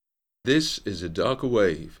This is A Darker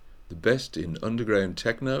Wave, the best in underground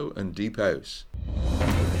techno and deep house.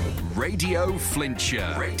 Radio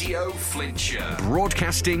Flintshire. Radio Flintshire.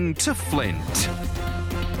 Broadcasting to Flint.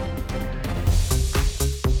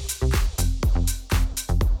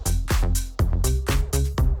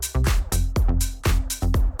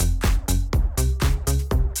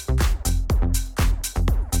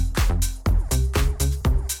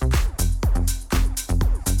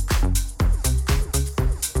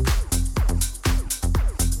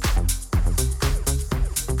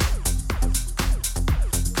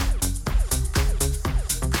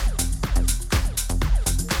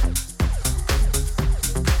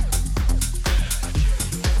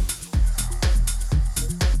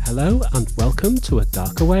 Hello and welcome to A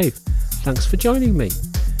Darker Wave. Thanks for joining me.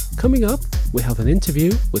 Coming up, we have an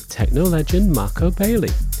interview with techno legend Marco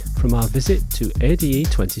Bailey from our visit to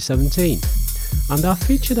ADE 2017. And our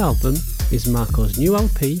featured album is Marco's new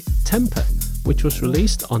LP, Temper, which was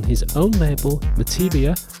released on his own label,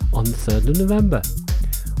 Materia, on the 3rd of November.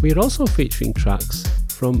 We are also featuring tracks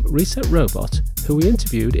from Reset Robot, who we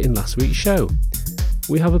interviewed in last week's show.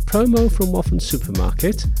 We have a promo from Waffen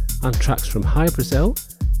Supermarket and tracks from High Brazil,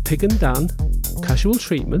 Pig and Dan, Casual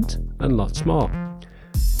Treatment, and lots more.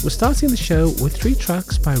 We're starting the show with 3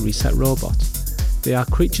 tracks by Reset Robot. They are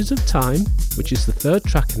Creatures of Time, which is the 3rd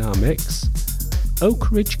track in our mix,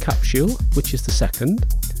 Oak Ridge Capsule, which is the 2nd,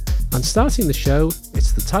 and starting the show,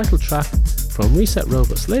 it's the title track from Reset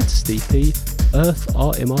Robot's latest EP, Earth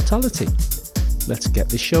or Immortality. Let's get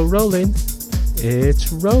this show rolling.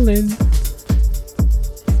 It's rolling!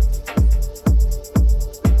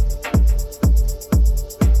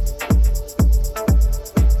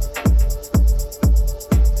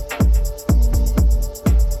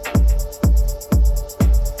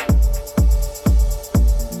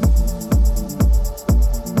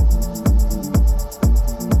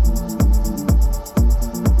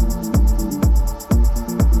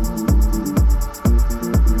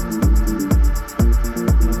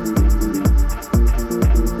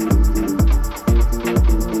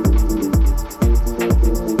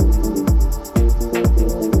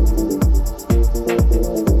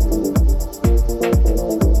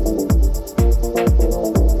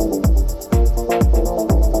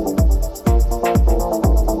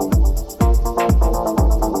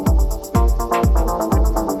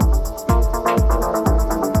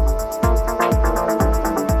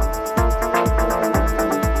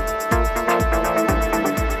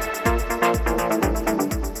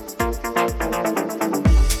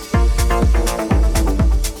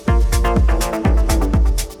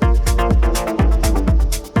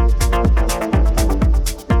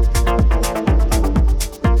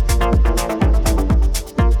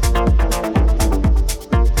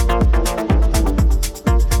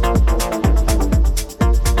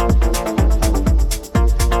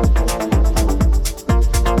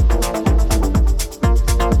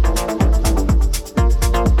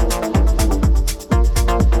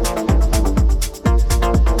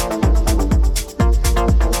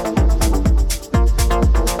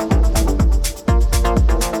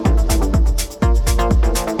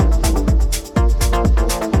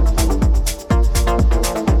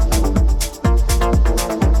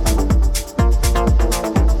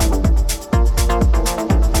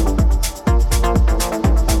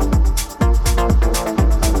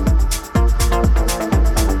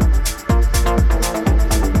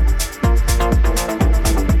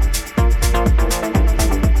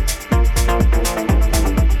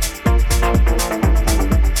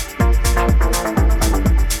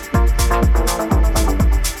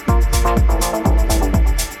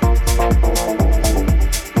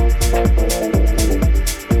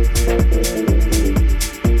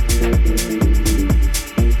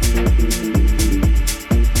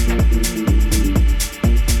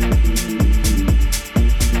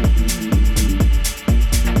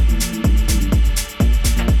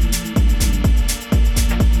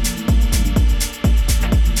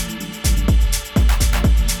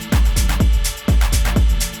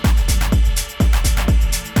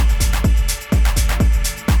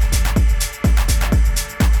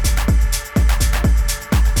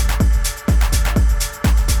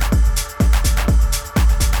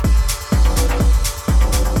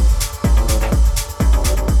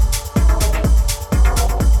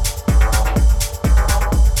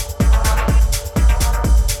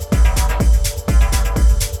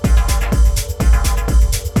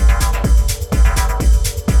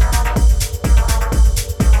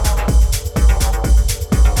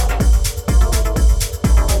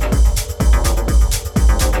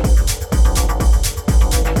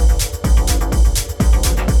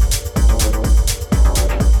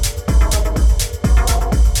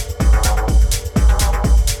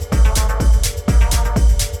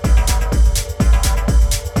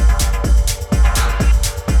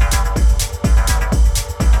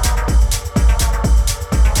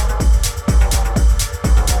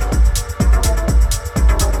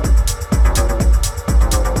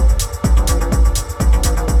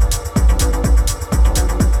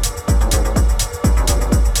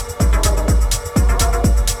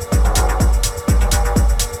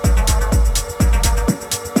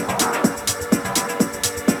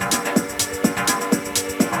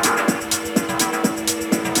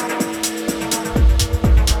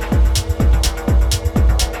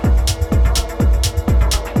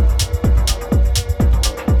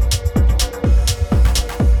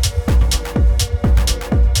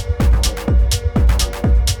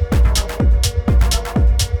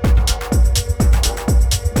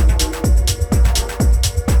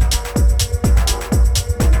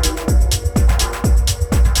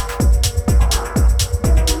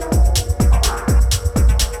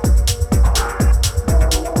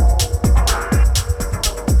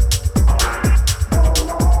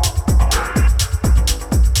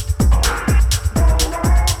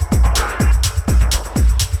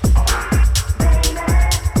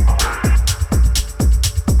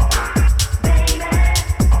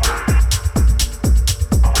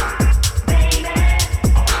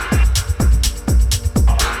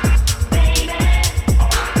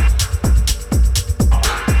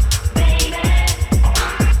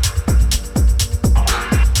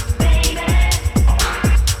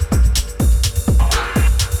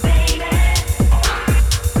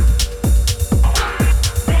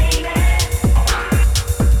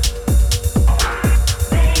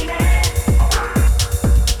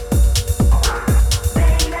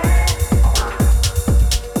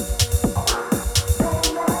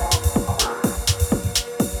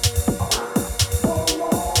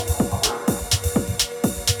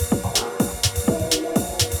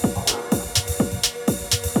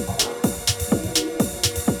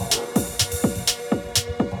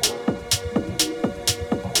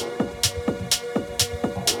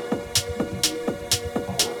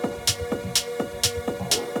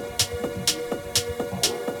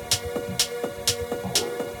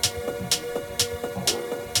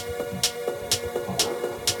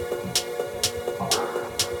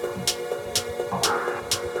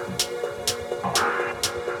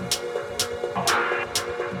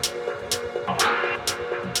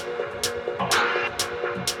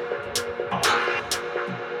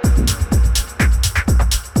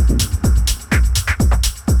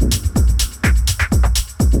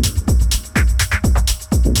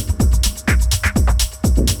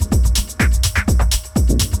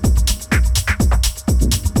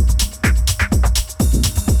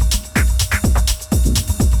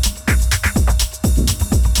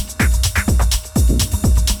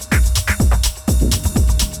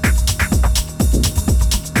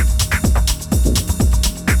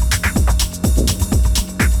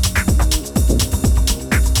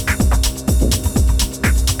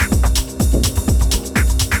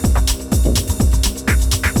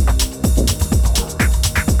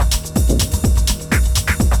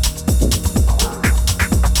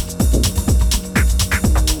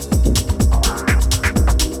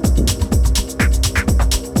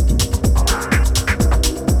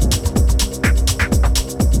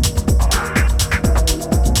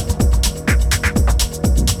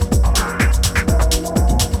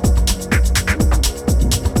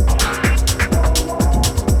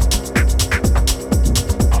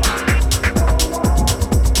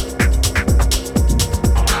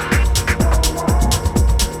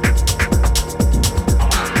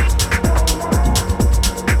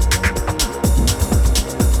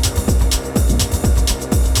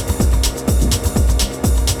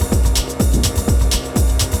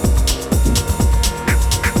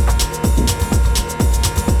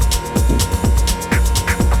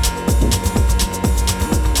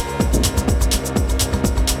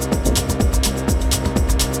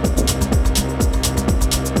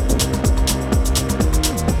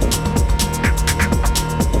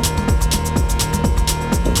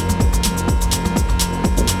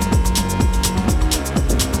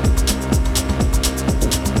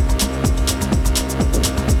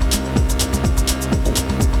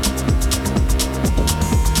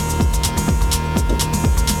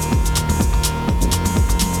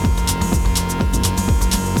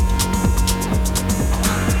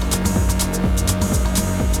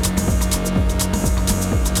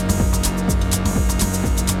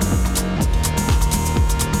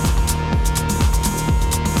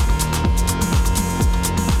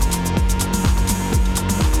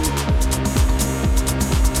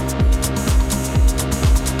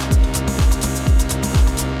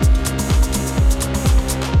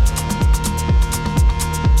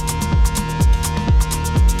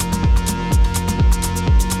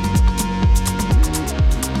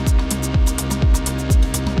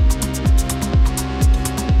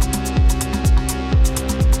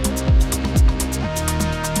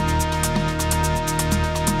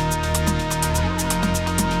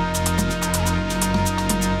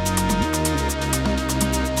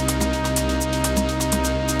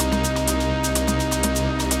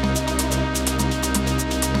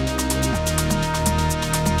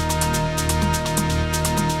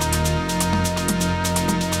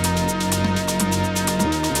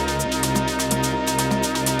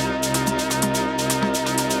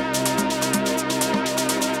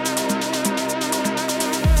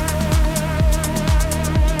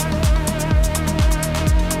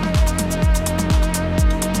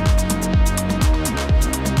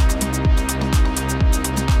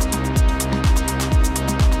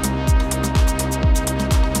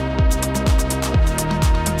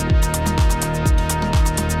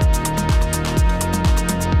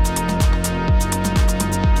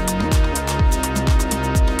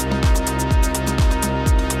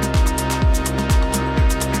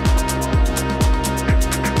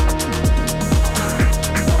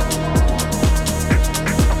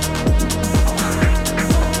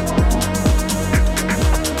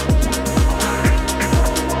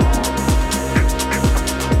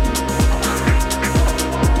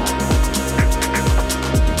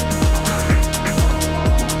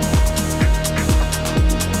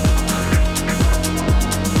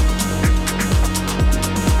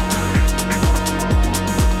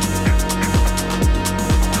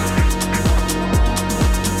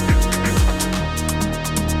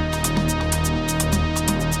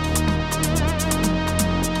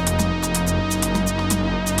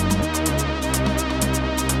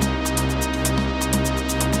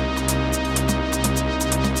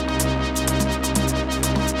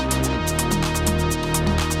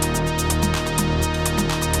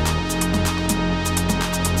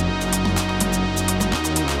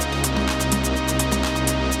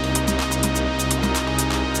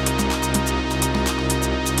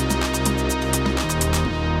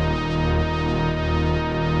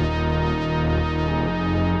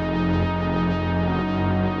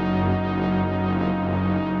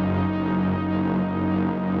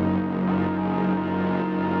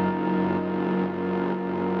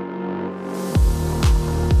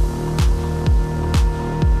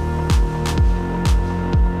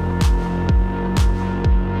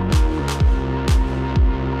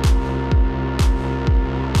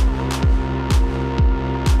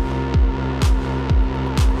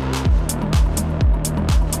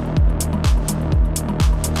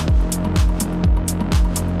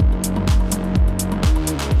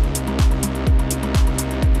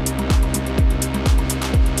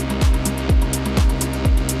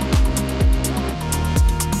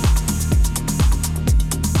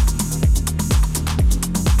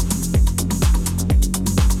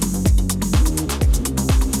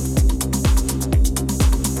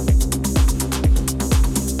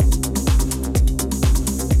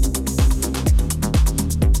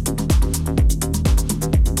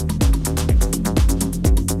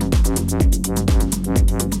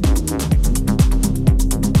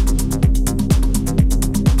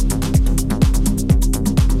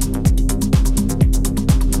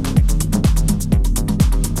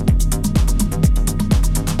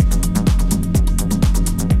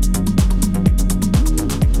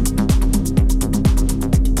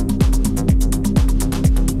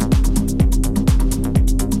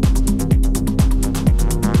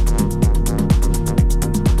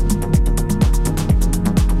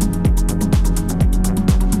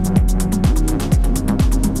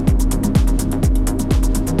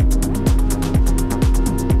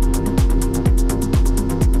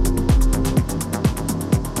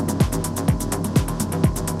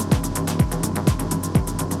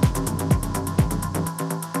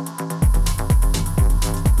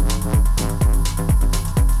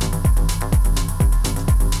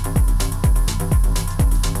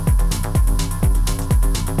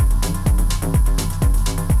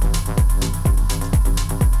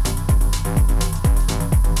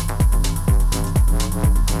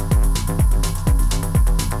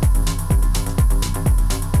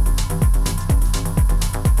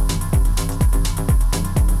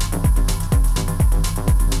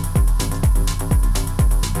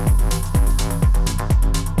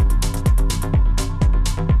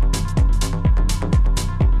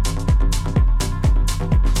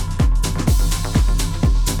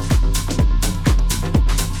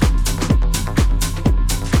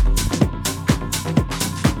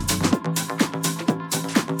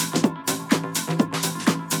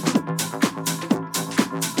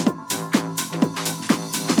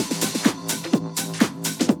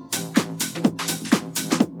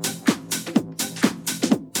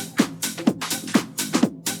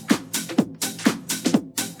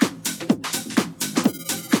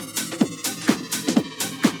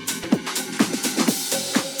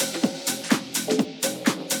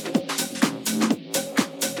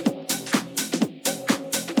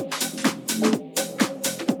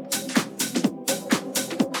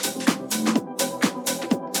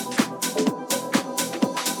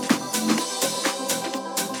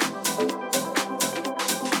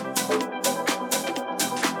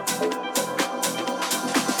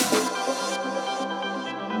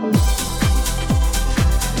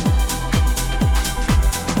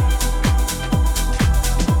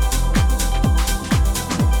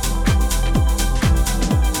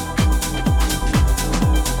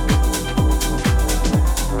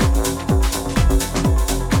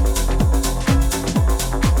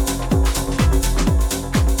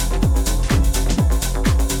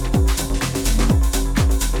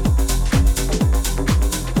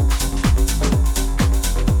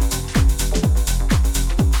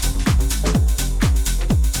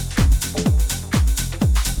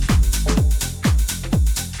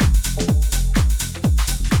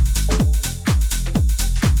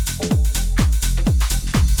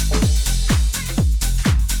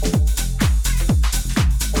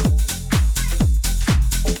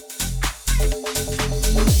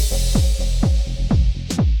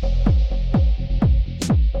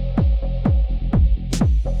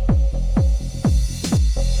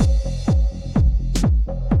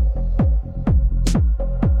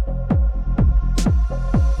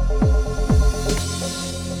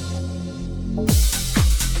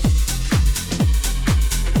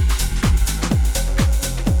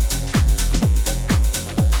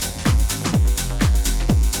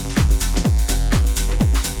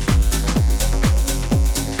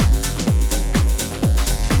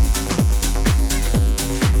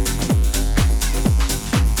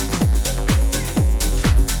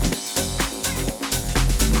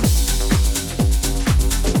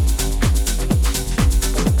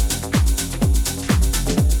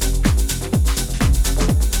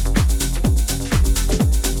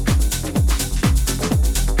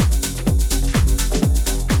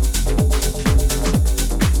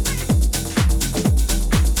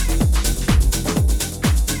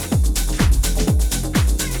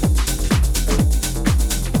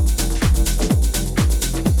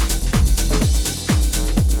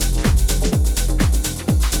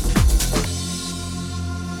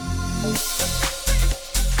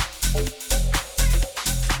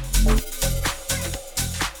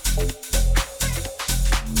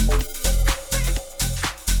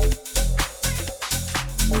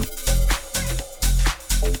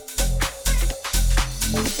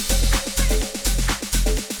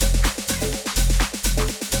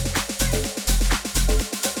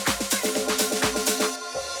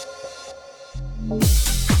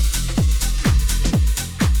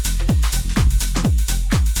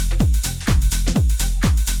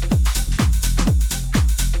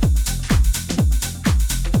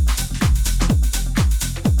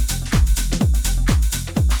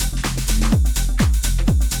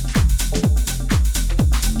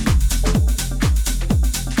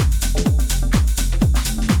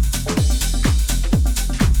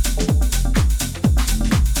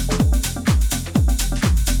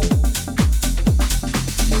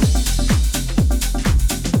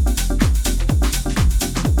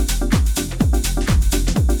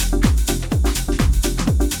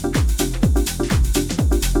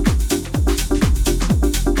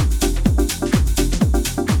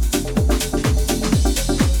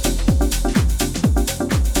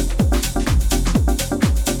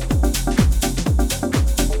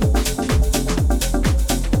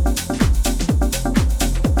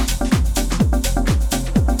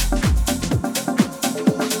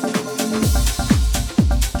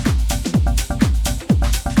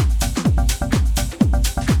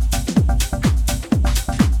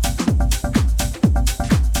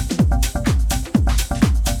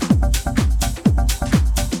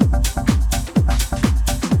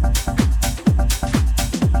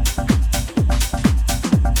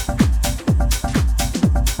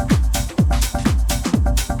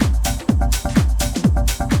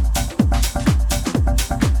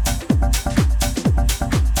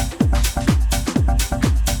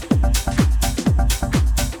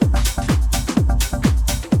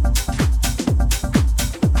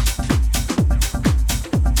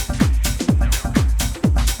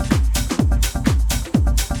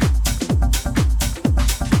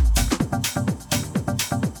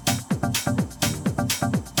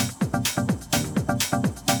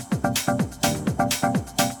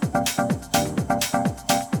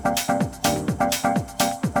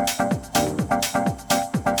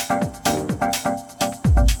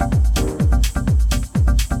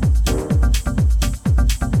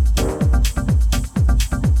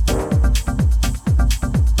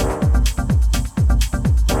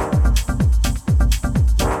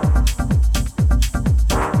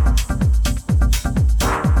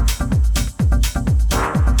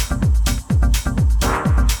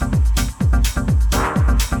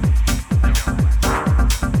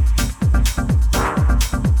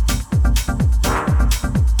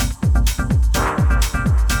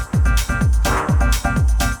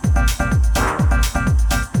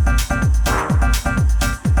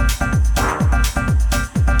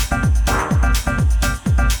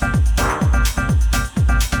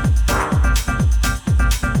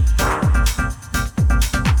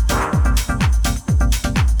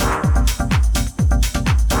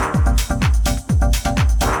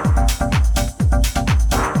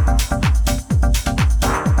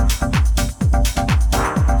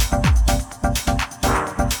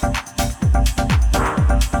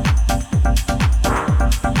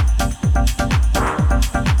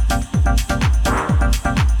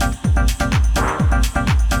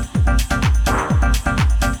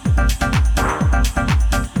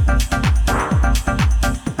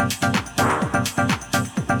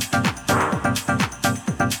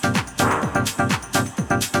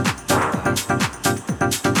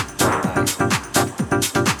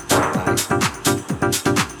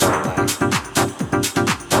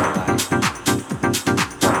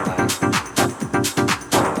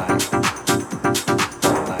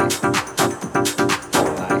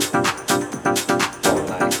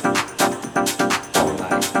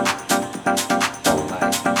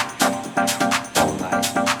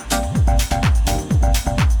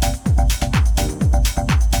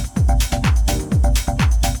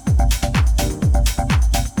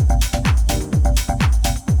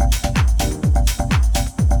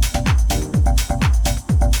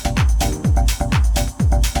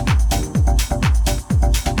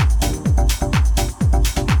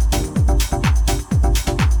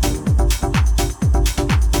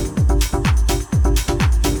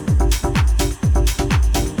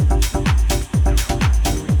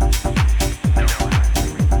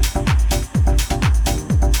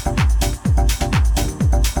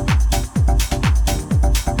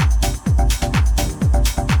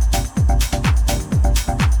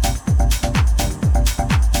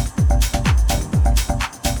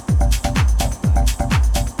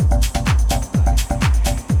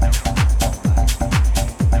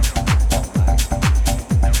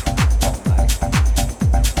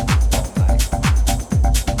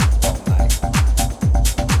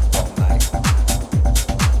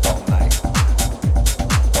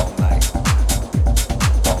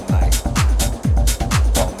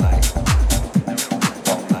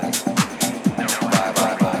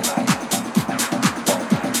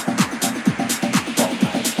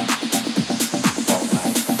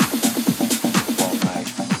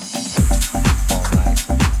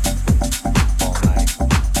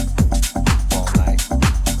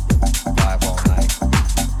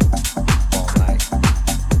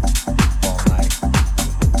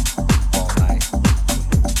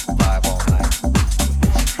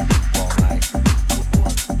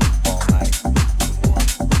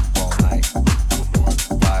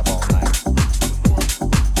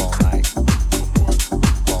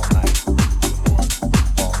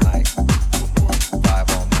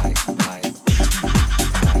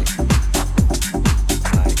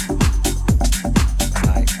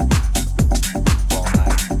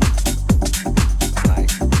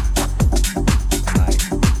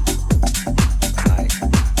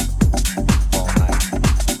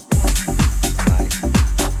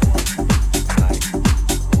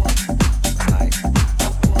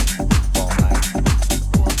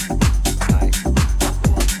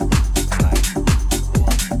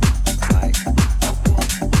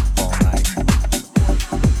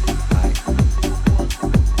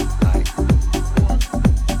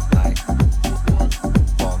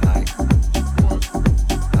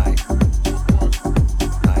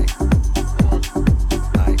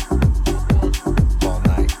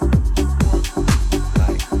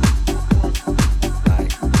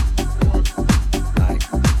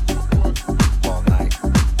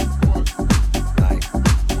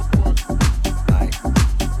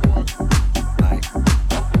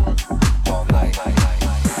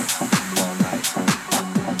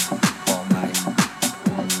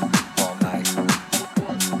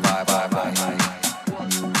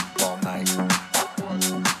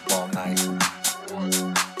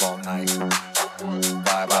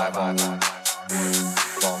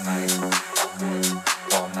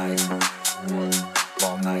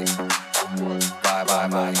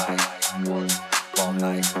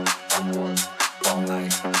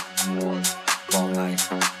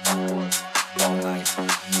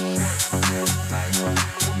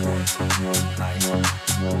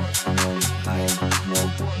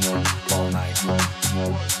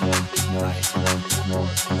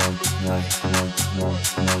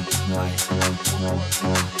 To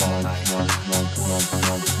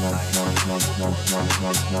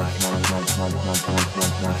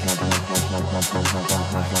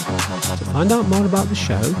find out more about the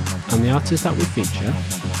show and the artists that we feature,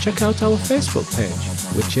 check out our Facebook page,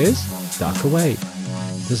 which is Darker Wave.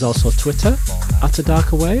 There's also Twitter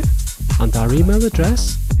 @ADarkerWave, and our email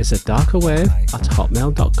address is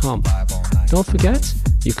darkerwave@hotmail.com. Don't forget,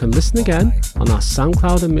 you can listen again on our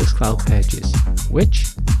SoundCloud and Mixcloud pages, which,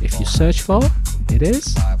 if you search for, it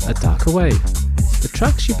is A Darker Wave. The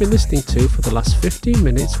tracks you've been listening to for the last 15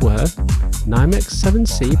 minutes were Nymex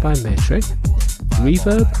 7C by Matrix,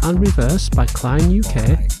 Reverb and Reverse by Klein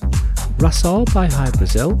UK, Rasol by High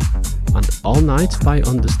Brazil, and All Night by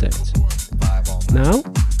Understate. Now,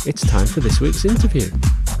 it's time for this week's interview.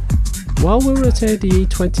 While we were at ADE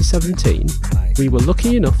 2017, we were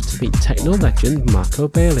lucky enough to meet techno legend Marco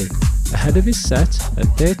Bailey ahead of his set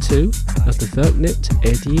at Day 2 of the Verknipt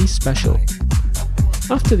ADE special.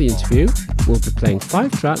 After the interview, we'll be playing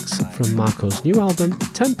 5 tracks from Marco's new album,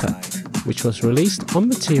 Temper, which was released on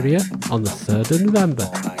Materia on the 3rd of November.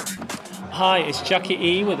 Hi, it's Jackie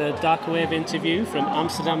E with a Darker Wave interview from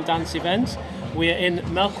Amsterdam Dance Event. We are in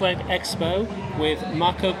Melkweg Expo with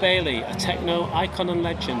Marco Bailey, a techno icon and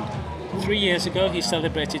legend. 3 years ago, he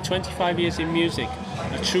celebrated 25 years in music,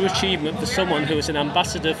 a true achievement for someone who is an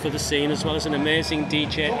ambassador for the scene as well as an amazing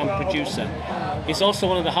DJ and producer. He's also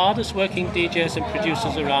one of the hardest working DJs and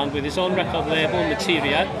producers around, with his own record label,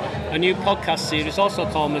 Materia, a new podcast series also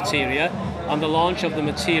called Materia, and the launch of the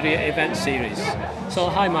Materia event series. So,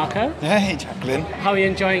 hi Marco. Hey Jacqueline. How are you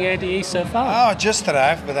enjoying ADE so far? Oh, just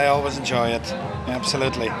arrived, but I always enjoy it.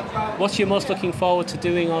 Absolutely. What's you most looking forward to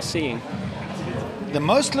doing or seeing? The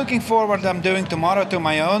most looking forward I'm doing tomorrow to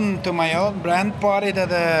my own brand party that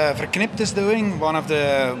Verknipt is doing, one of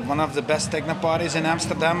the best techno parties in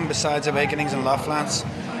Amsterdam besides Awakenings and Lovelands.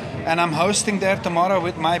 And I'm hosting there tomorrow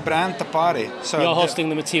with my brand the party. So you're hosting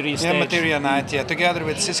the Materia stage? Yeah, Materia night, yeah, together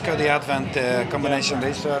with Cisco the Advent Combination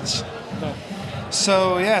Research. Okay.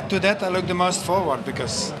 So yeah, to that I look the most forward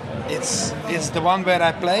because it's the one where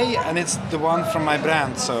I play and it's the one from my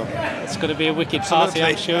brand. So it's going to be a wicked party,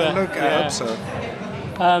 I'm sure. I hope so.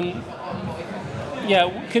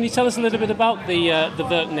 Can you tell us a little bit about the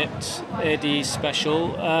Verknipt ADE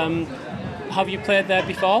special? Have you played there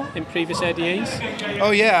before in previous ADEs?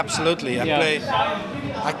 Oh yeah, absolutely. I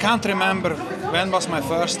can't remember when was my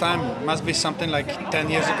first time. It must be something like 10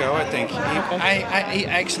 years ago, I think. I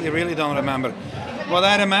actually really don't remember. What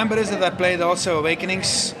I remember is that I played also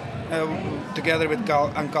Awakenings together with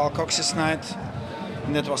Carl Cox's night.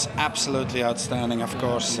 And that was absolutely outstanding, of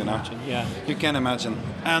course, you know. Yeah. You can imagine.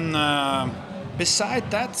 And beside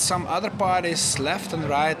that, some other parties left and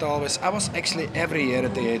right always. I was actually every year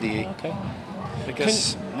at the ADE. Okay.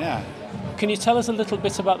 Because, Can you tell us a little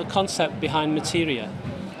bit about the concept behind Materia?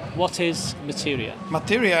 What is Materia?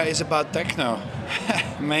 Materia is about techno,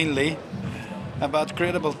 mainly. About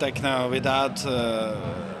credible techno without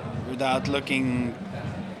looking...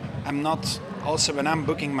 I'm not... Also, when I'm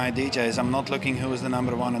booking my DJs, I'm not looking who is the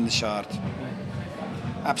number one on the chart.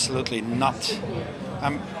 Absolutely not.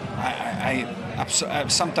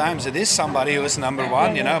 Sometimes it is somebody who is number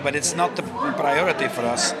one, you know, but it's not the priority for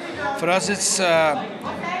us. For us, it's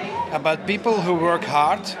about people who work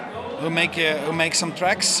hard, who make some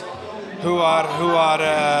tracks, who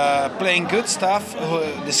are playing good stuff.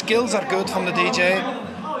 The skills are good from the DJ.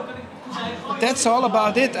 That's all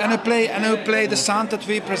about it, and who play the sound that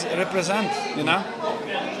we represent. You know,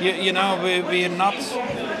 we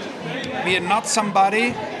are not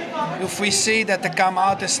somebody. If we see that the come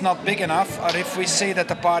out is not big enough, or if we see that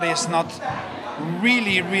the party is not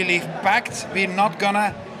really packed, we're not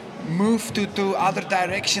gonna move to other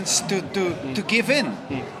directions to give in.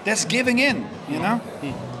 That's giving in. You know,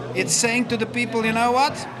 it's saying to the people, you know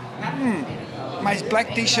what? My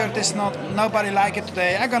black T-shirt is nobody like it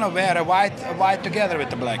today. I'm gonna wear a white together with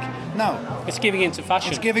the black. No, it's giving in to fashion.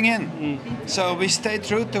 It's giving in. So we stay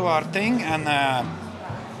true to our thing, and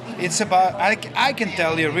it's about. I can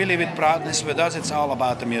tell you really with proudness. With us, it's all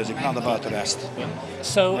about the music, not about the rest.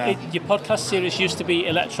 So your podcast series used to be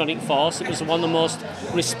Electronic Force. It was one of the most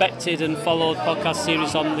respected and followed podcast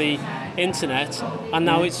series on the internet, and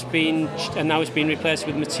now it's been replaced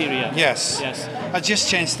with Materia. Yes. I just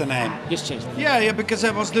changed the name. Yeah, because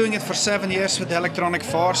I was doing it for 7 years with Electronic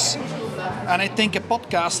Force, and I think a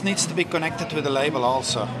podcast needs to be connected with the label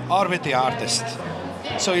also, or with the artist.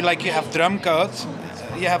 So you have Drumcode,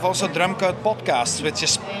 you have also Drumcode podcasts, which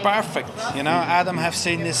is perfect. You know, Adam have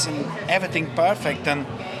seen this and everything perfect, and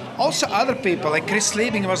also other people like Chris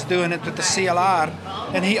Liebing was doing it with the CLR,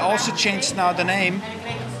 and he also changed now the name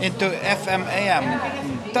into FMAM.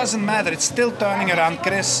 it doesn't matter. It's still turning around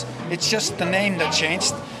Chris. It's just the name that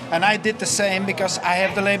changed. And I did the same because I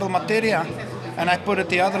have the label Materia. And I put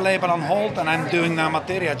the other label on hold, and I'm doing now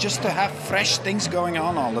Materia just to have fresh things going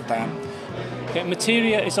on all the time. Okay,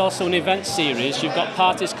 Materia is also an event series. You've got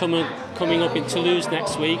parties coming up in Toulouse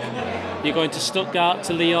next week. You're going to Stuttgart,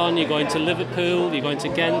 to Lyon, you're going to Liverpool, you're going to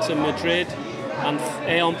Ghent and Madrid, and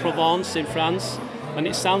Aix-en-Provence in France. And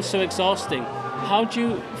it sounds so exhausting. How do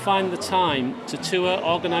you find the time to tour,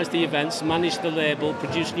 organise the events, manage the label,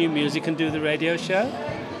 produce new music and do the radio show?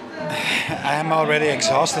 I am already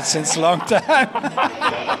exhausted since a long time.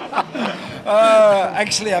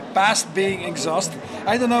 Actually, I passed being exhausted.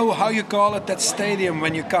 I don't know how you call it, that stadium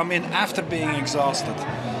when you come in after being exhausted.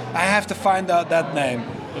 I have to find out that name.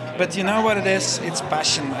 But you know what it is? It's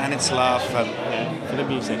passion and it's love. And for the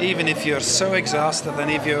music. Even if you're so exhausted and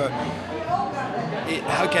if you're...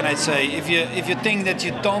 How can I say? If you think that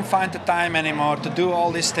you don't find the time anymore to do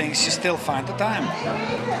all these things, you still find the time.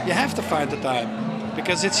 You have to find the time.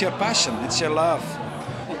 Because it's your passion, it's your love.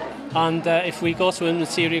 And if we go to a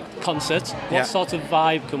Materia concert, what sort of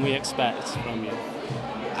vibe can we expect from you?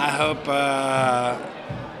 I hope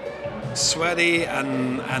sweaty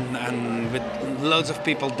and with loads of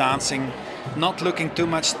people dancing, not looking too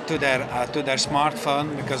much to their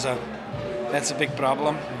smartphone, because that's a big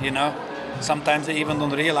problem, you know. Sometimes they even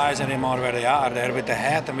don't realize anymore where they are. They're with their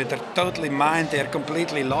head and with their totally mind, they're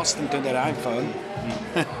completely lost into their iPhone.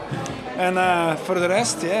 And for the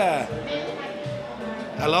rest, a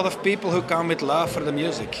lot of people who come with love for the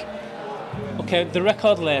music. Okay, the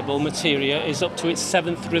record label Materia is up to its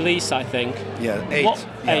 7th release, I think. Yeah, 8th.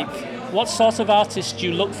 Eighth. What sort of artists do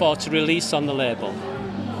you look for to release on the label?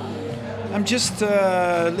 I'm just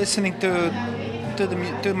listening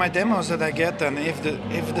to my demos that I get, and if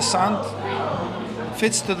the sound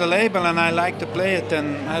fits to the label and I like to play it,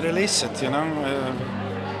 then I release it. You know.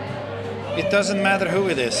 It doesn't matter who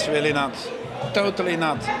it is, really not. Totally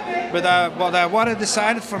not. But what I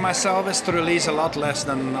decided for myself is to release a lot less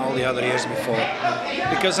than all the other years before.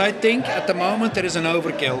 Because I think at the moment there is an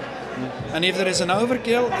overkill. And if there is an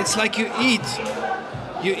overkill, it's like you eat.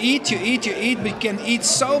 You eat, but you can eat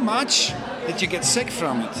so much that you get sick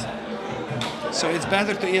from it. So it's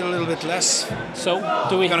better to eat a little bit less. So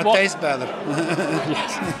do we? It's gonna taste better.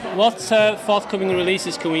 Yes. What forthcoming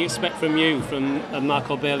releases can we expect from you, from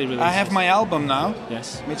Marco Bailey releases? I have my album now.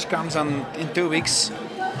 Yes. Which comes on in 2 weeks.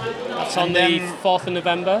 That's on the 4th of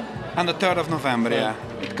November. On the 3rd of November, yeah.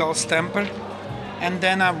 It calls Temper. And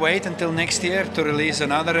then I wait until next year to release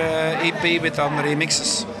another EP with other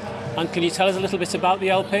remixes. And can you tell us a little bit about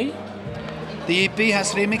the LP? The EP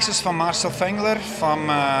has remixes from Marcel Fengler, from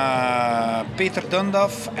Peter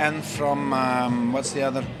Dundov, and from, what's the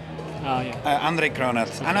other? Andre Cronet.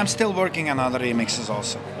 Okay. And I'm still working on other remixes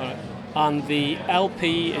also. All right. And the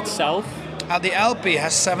LP itself? The LP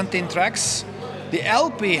has 17 tracks. The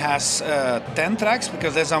LP has 10 tracks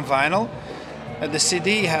because that's on vinyl. The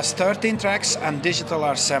CD has 13 tracks and digital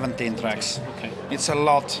are 17 tracks. Okay. It's a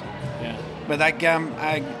lot. Yeah. But I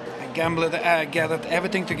gathered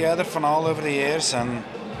everything together from all over the years, and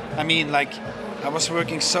I mean, like, I was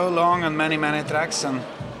working so long on many tracks, and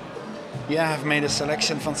I've made a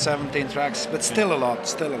selection from 17 tracks, but still a lot.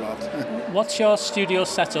 What's your studio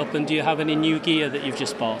setup, and do you have any new gear that you've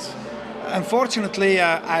just bought? Unfortunately,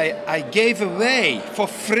 I gave away for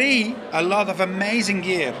free a lot of amazing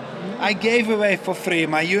gear. I gave away for free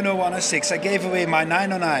my Uno 106, I gave away my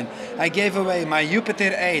 909, I gave away my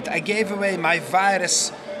Jupiter 8, I gave away my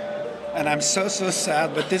Virus. And I'm so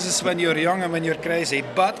sad, but this is when you're young and when you're crazy.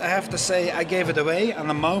 But I have to say, I gave it away on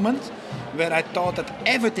a moment where I thought that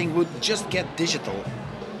everything would just get digital.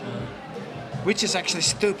 Which is actually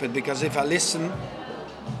stupid, because if I listen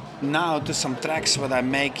now to some tracks that I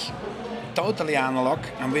make totally analog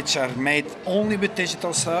and which are made only with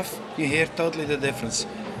digital stuff, you hear totally the difference.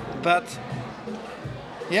 But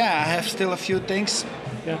I have still a few things,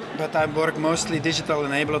 but I work mostly digital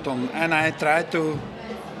in Ableton, and I try to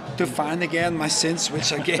find again my synths,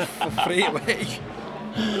 which I gave for free away.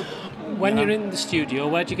 When you're in the studio,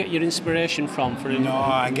 where do you get your inspiration from?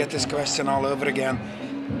 I get this question all over again.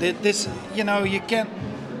 This, you can't.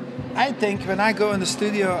 I think when I go in the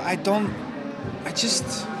studio,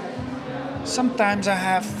 sometimes I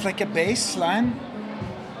have like a bass line,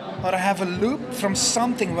 or I have a loop from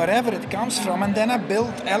something, wherever it comes from, and then I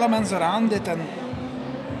build elements around it,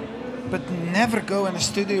 but never go in a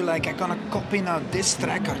studio like I'm gonna copy now this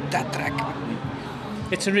track or that track.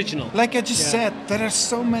 It's original. Like I just said, there are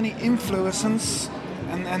so many influences,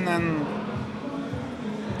 and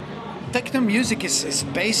techno music is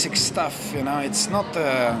basic stuff. It's not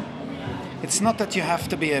that you have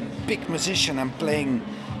to be a big musician and playing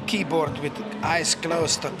keyboard with eyes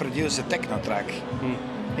closed to produce a techno track.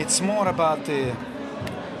 It's more about the,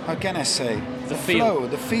 how can I say, the flow,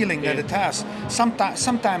 the feeling that it has.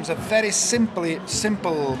 Sometimes a very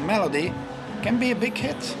simple melody can be a big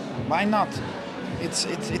hit. Why not?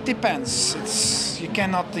 It depends. You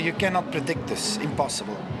cannot predict this.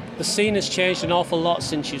 Impossible. The scene has changed an awful lot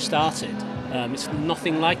since you started. It's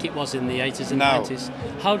nothing like it was in the 80s and 90s.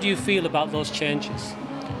 How do you feel about those changes?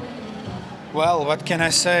 Well, what can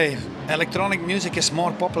I say? Electronic music is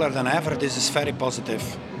more popular than ever. This is very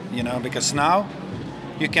positive, because now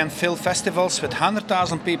you can fill festivals with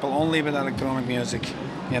 100,000 people only with electronic music,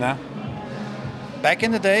 Back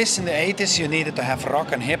in the days, in the 80s, you needed to have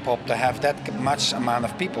rock and hip-hop to have that much amount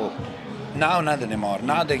of people. Now, not anymore.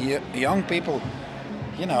 Now the young people,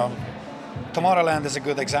 Tomorrowland is a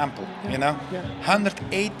good example,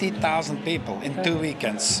 180,000 people in 2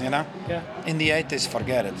 weekends, In the 80s,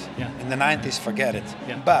 forget it. In the 90s, forget it.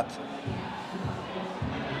 But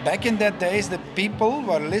back in that days, the people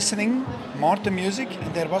were listening more to music,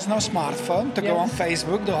 and there was no smartphone to go on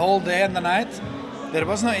Facebook the whole day and the night. There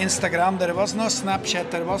was no Instagram, there was no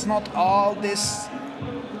Snapchat, there was not all this.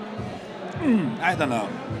 I don't know.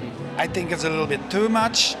 I think it's a little bit too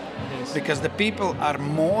much. Because the people are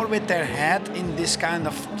more with their head in this kind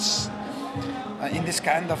of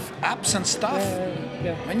apps and stuff.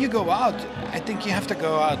 When you go out, I think you have to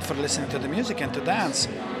go out for listening to the music and to dance,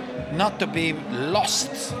 not to be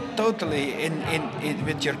lost totally in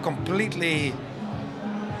with your completely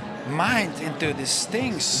mind into these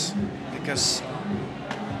things, because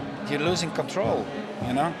you're losing control.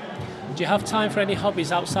 Do you have time for any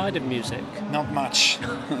hobbies outside of music? Not much.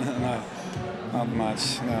 No, not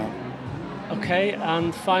much. No. Okay,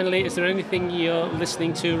 and finally, is there anything you're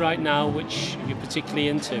listening to right now which you're particularly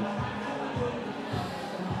into?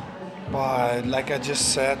 Well, like I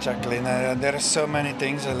just said, Jacqueline, there are so many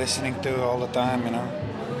things I'm listening to all the time,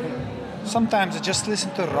 Sometimes I just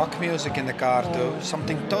listen to rock music in the car too,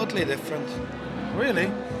 something totally different.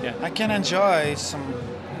 Really? Yeah. I can enjoy some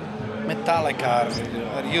Metallica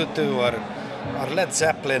or U2 or Led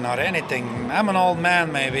Zeppelin or anything. I'm an old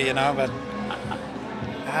man maybe, but...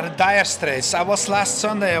 Dire Straits. Last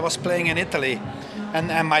Sunday I was playing in Italy, and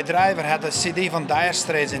my driver had a CD from Dire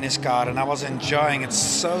Straits in his car, and I was enjoying it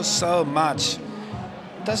so much.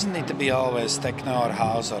 It doesn't need to be always techno or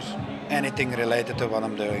house or anything related to what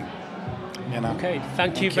I'm doing. Okay,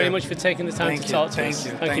 thank you very much for taking the time to talk to us.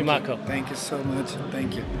 Thank you, Marco. Thank you so much.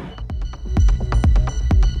 Thank you.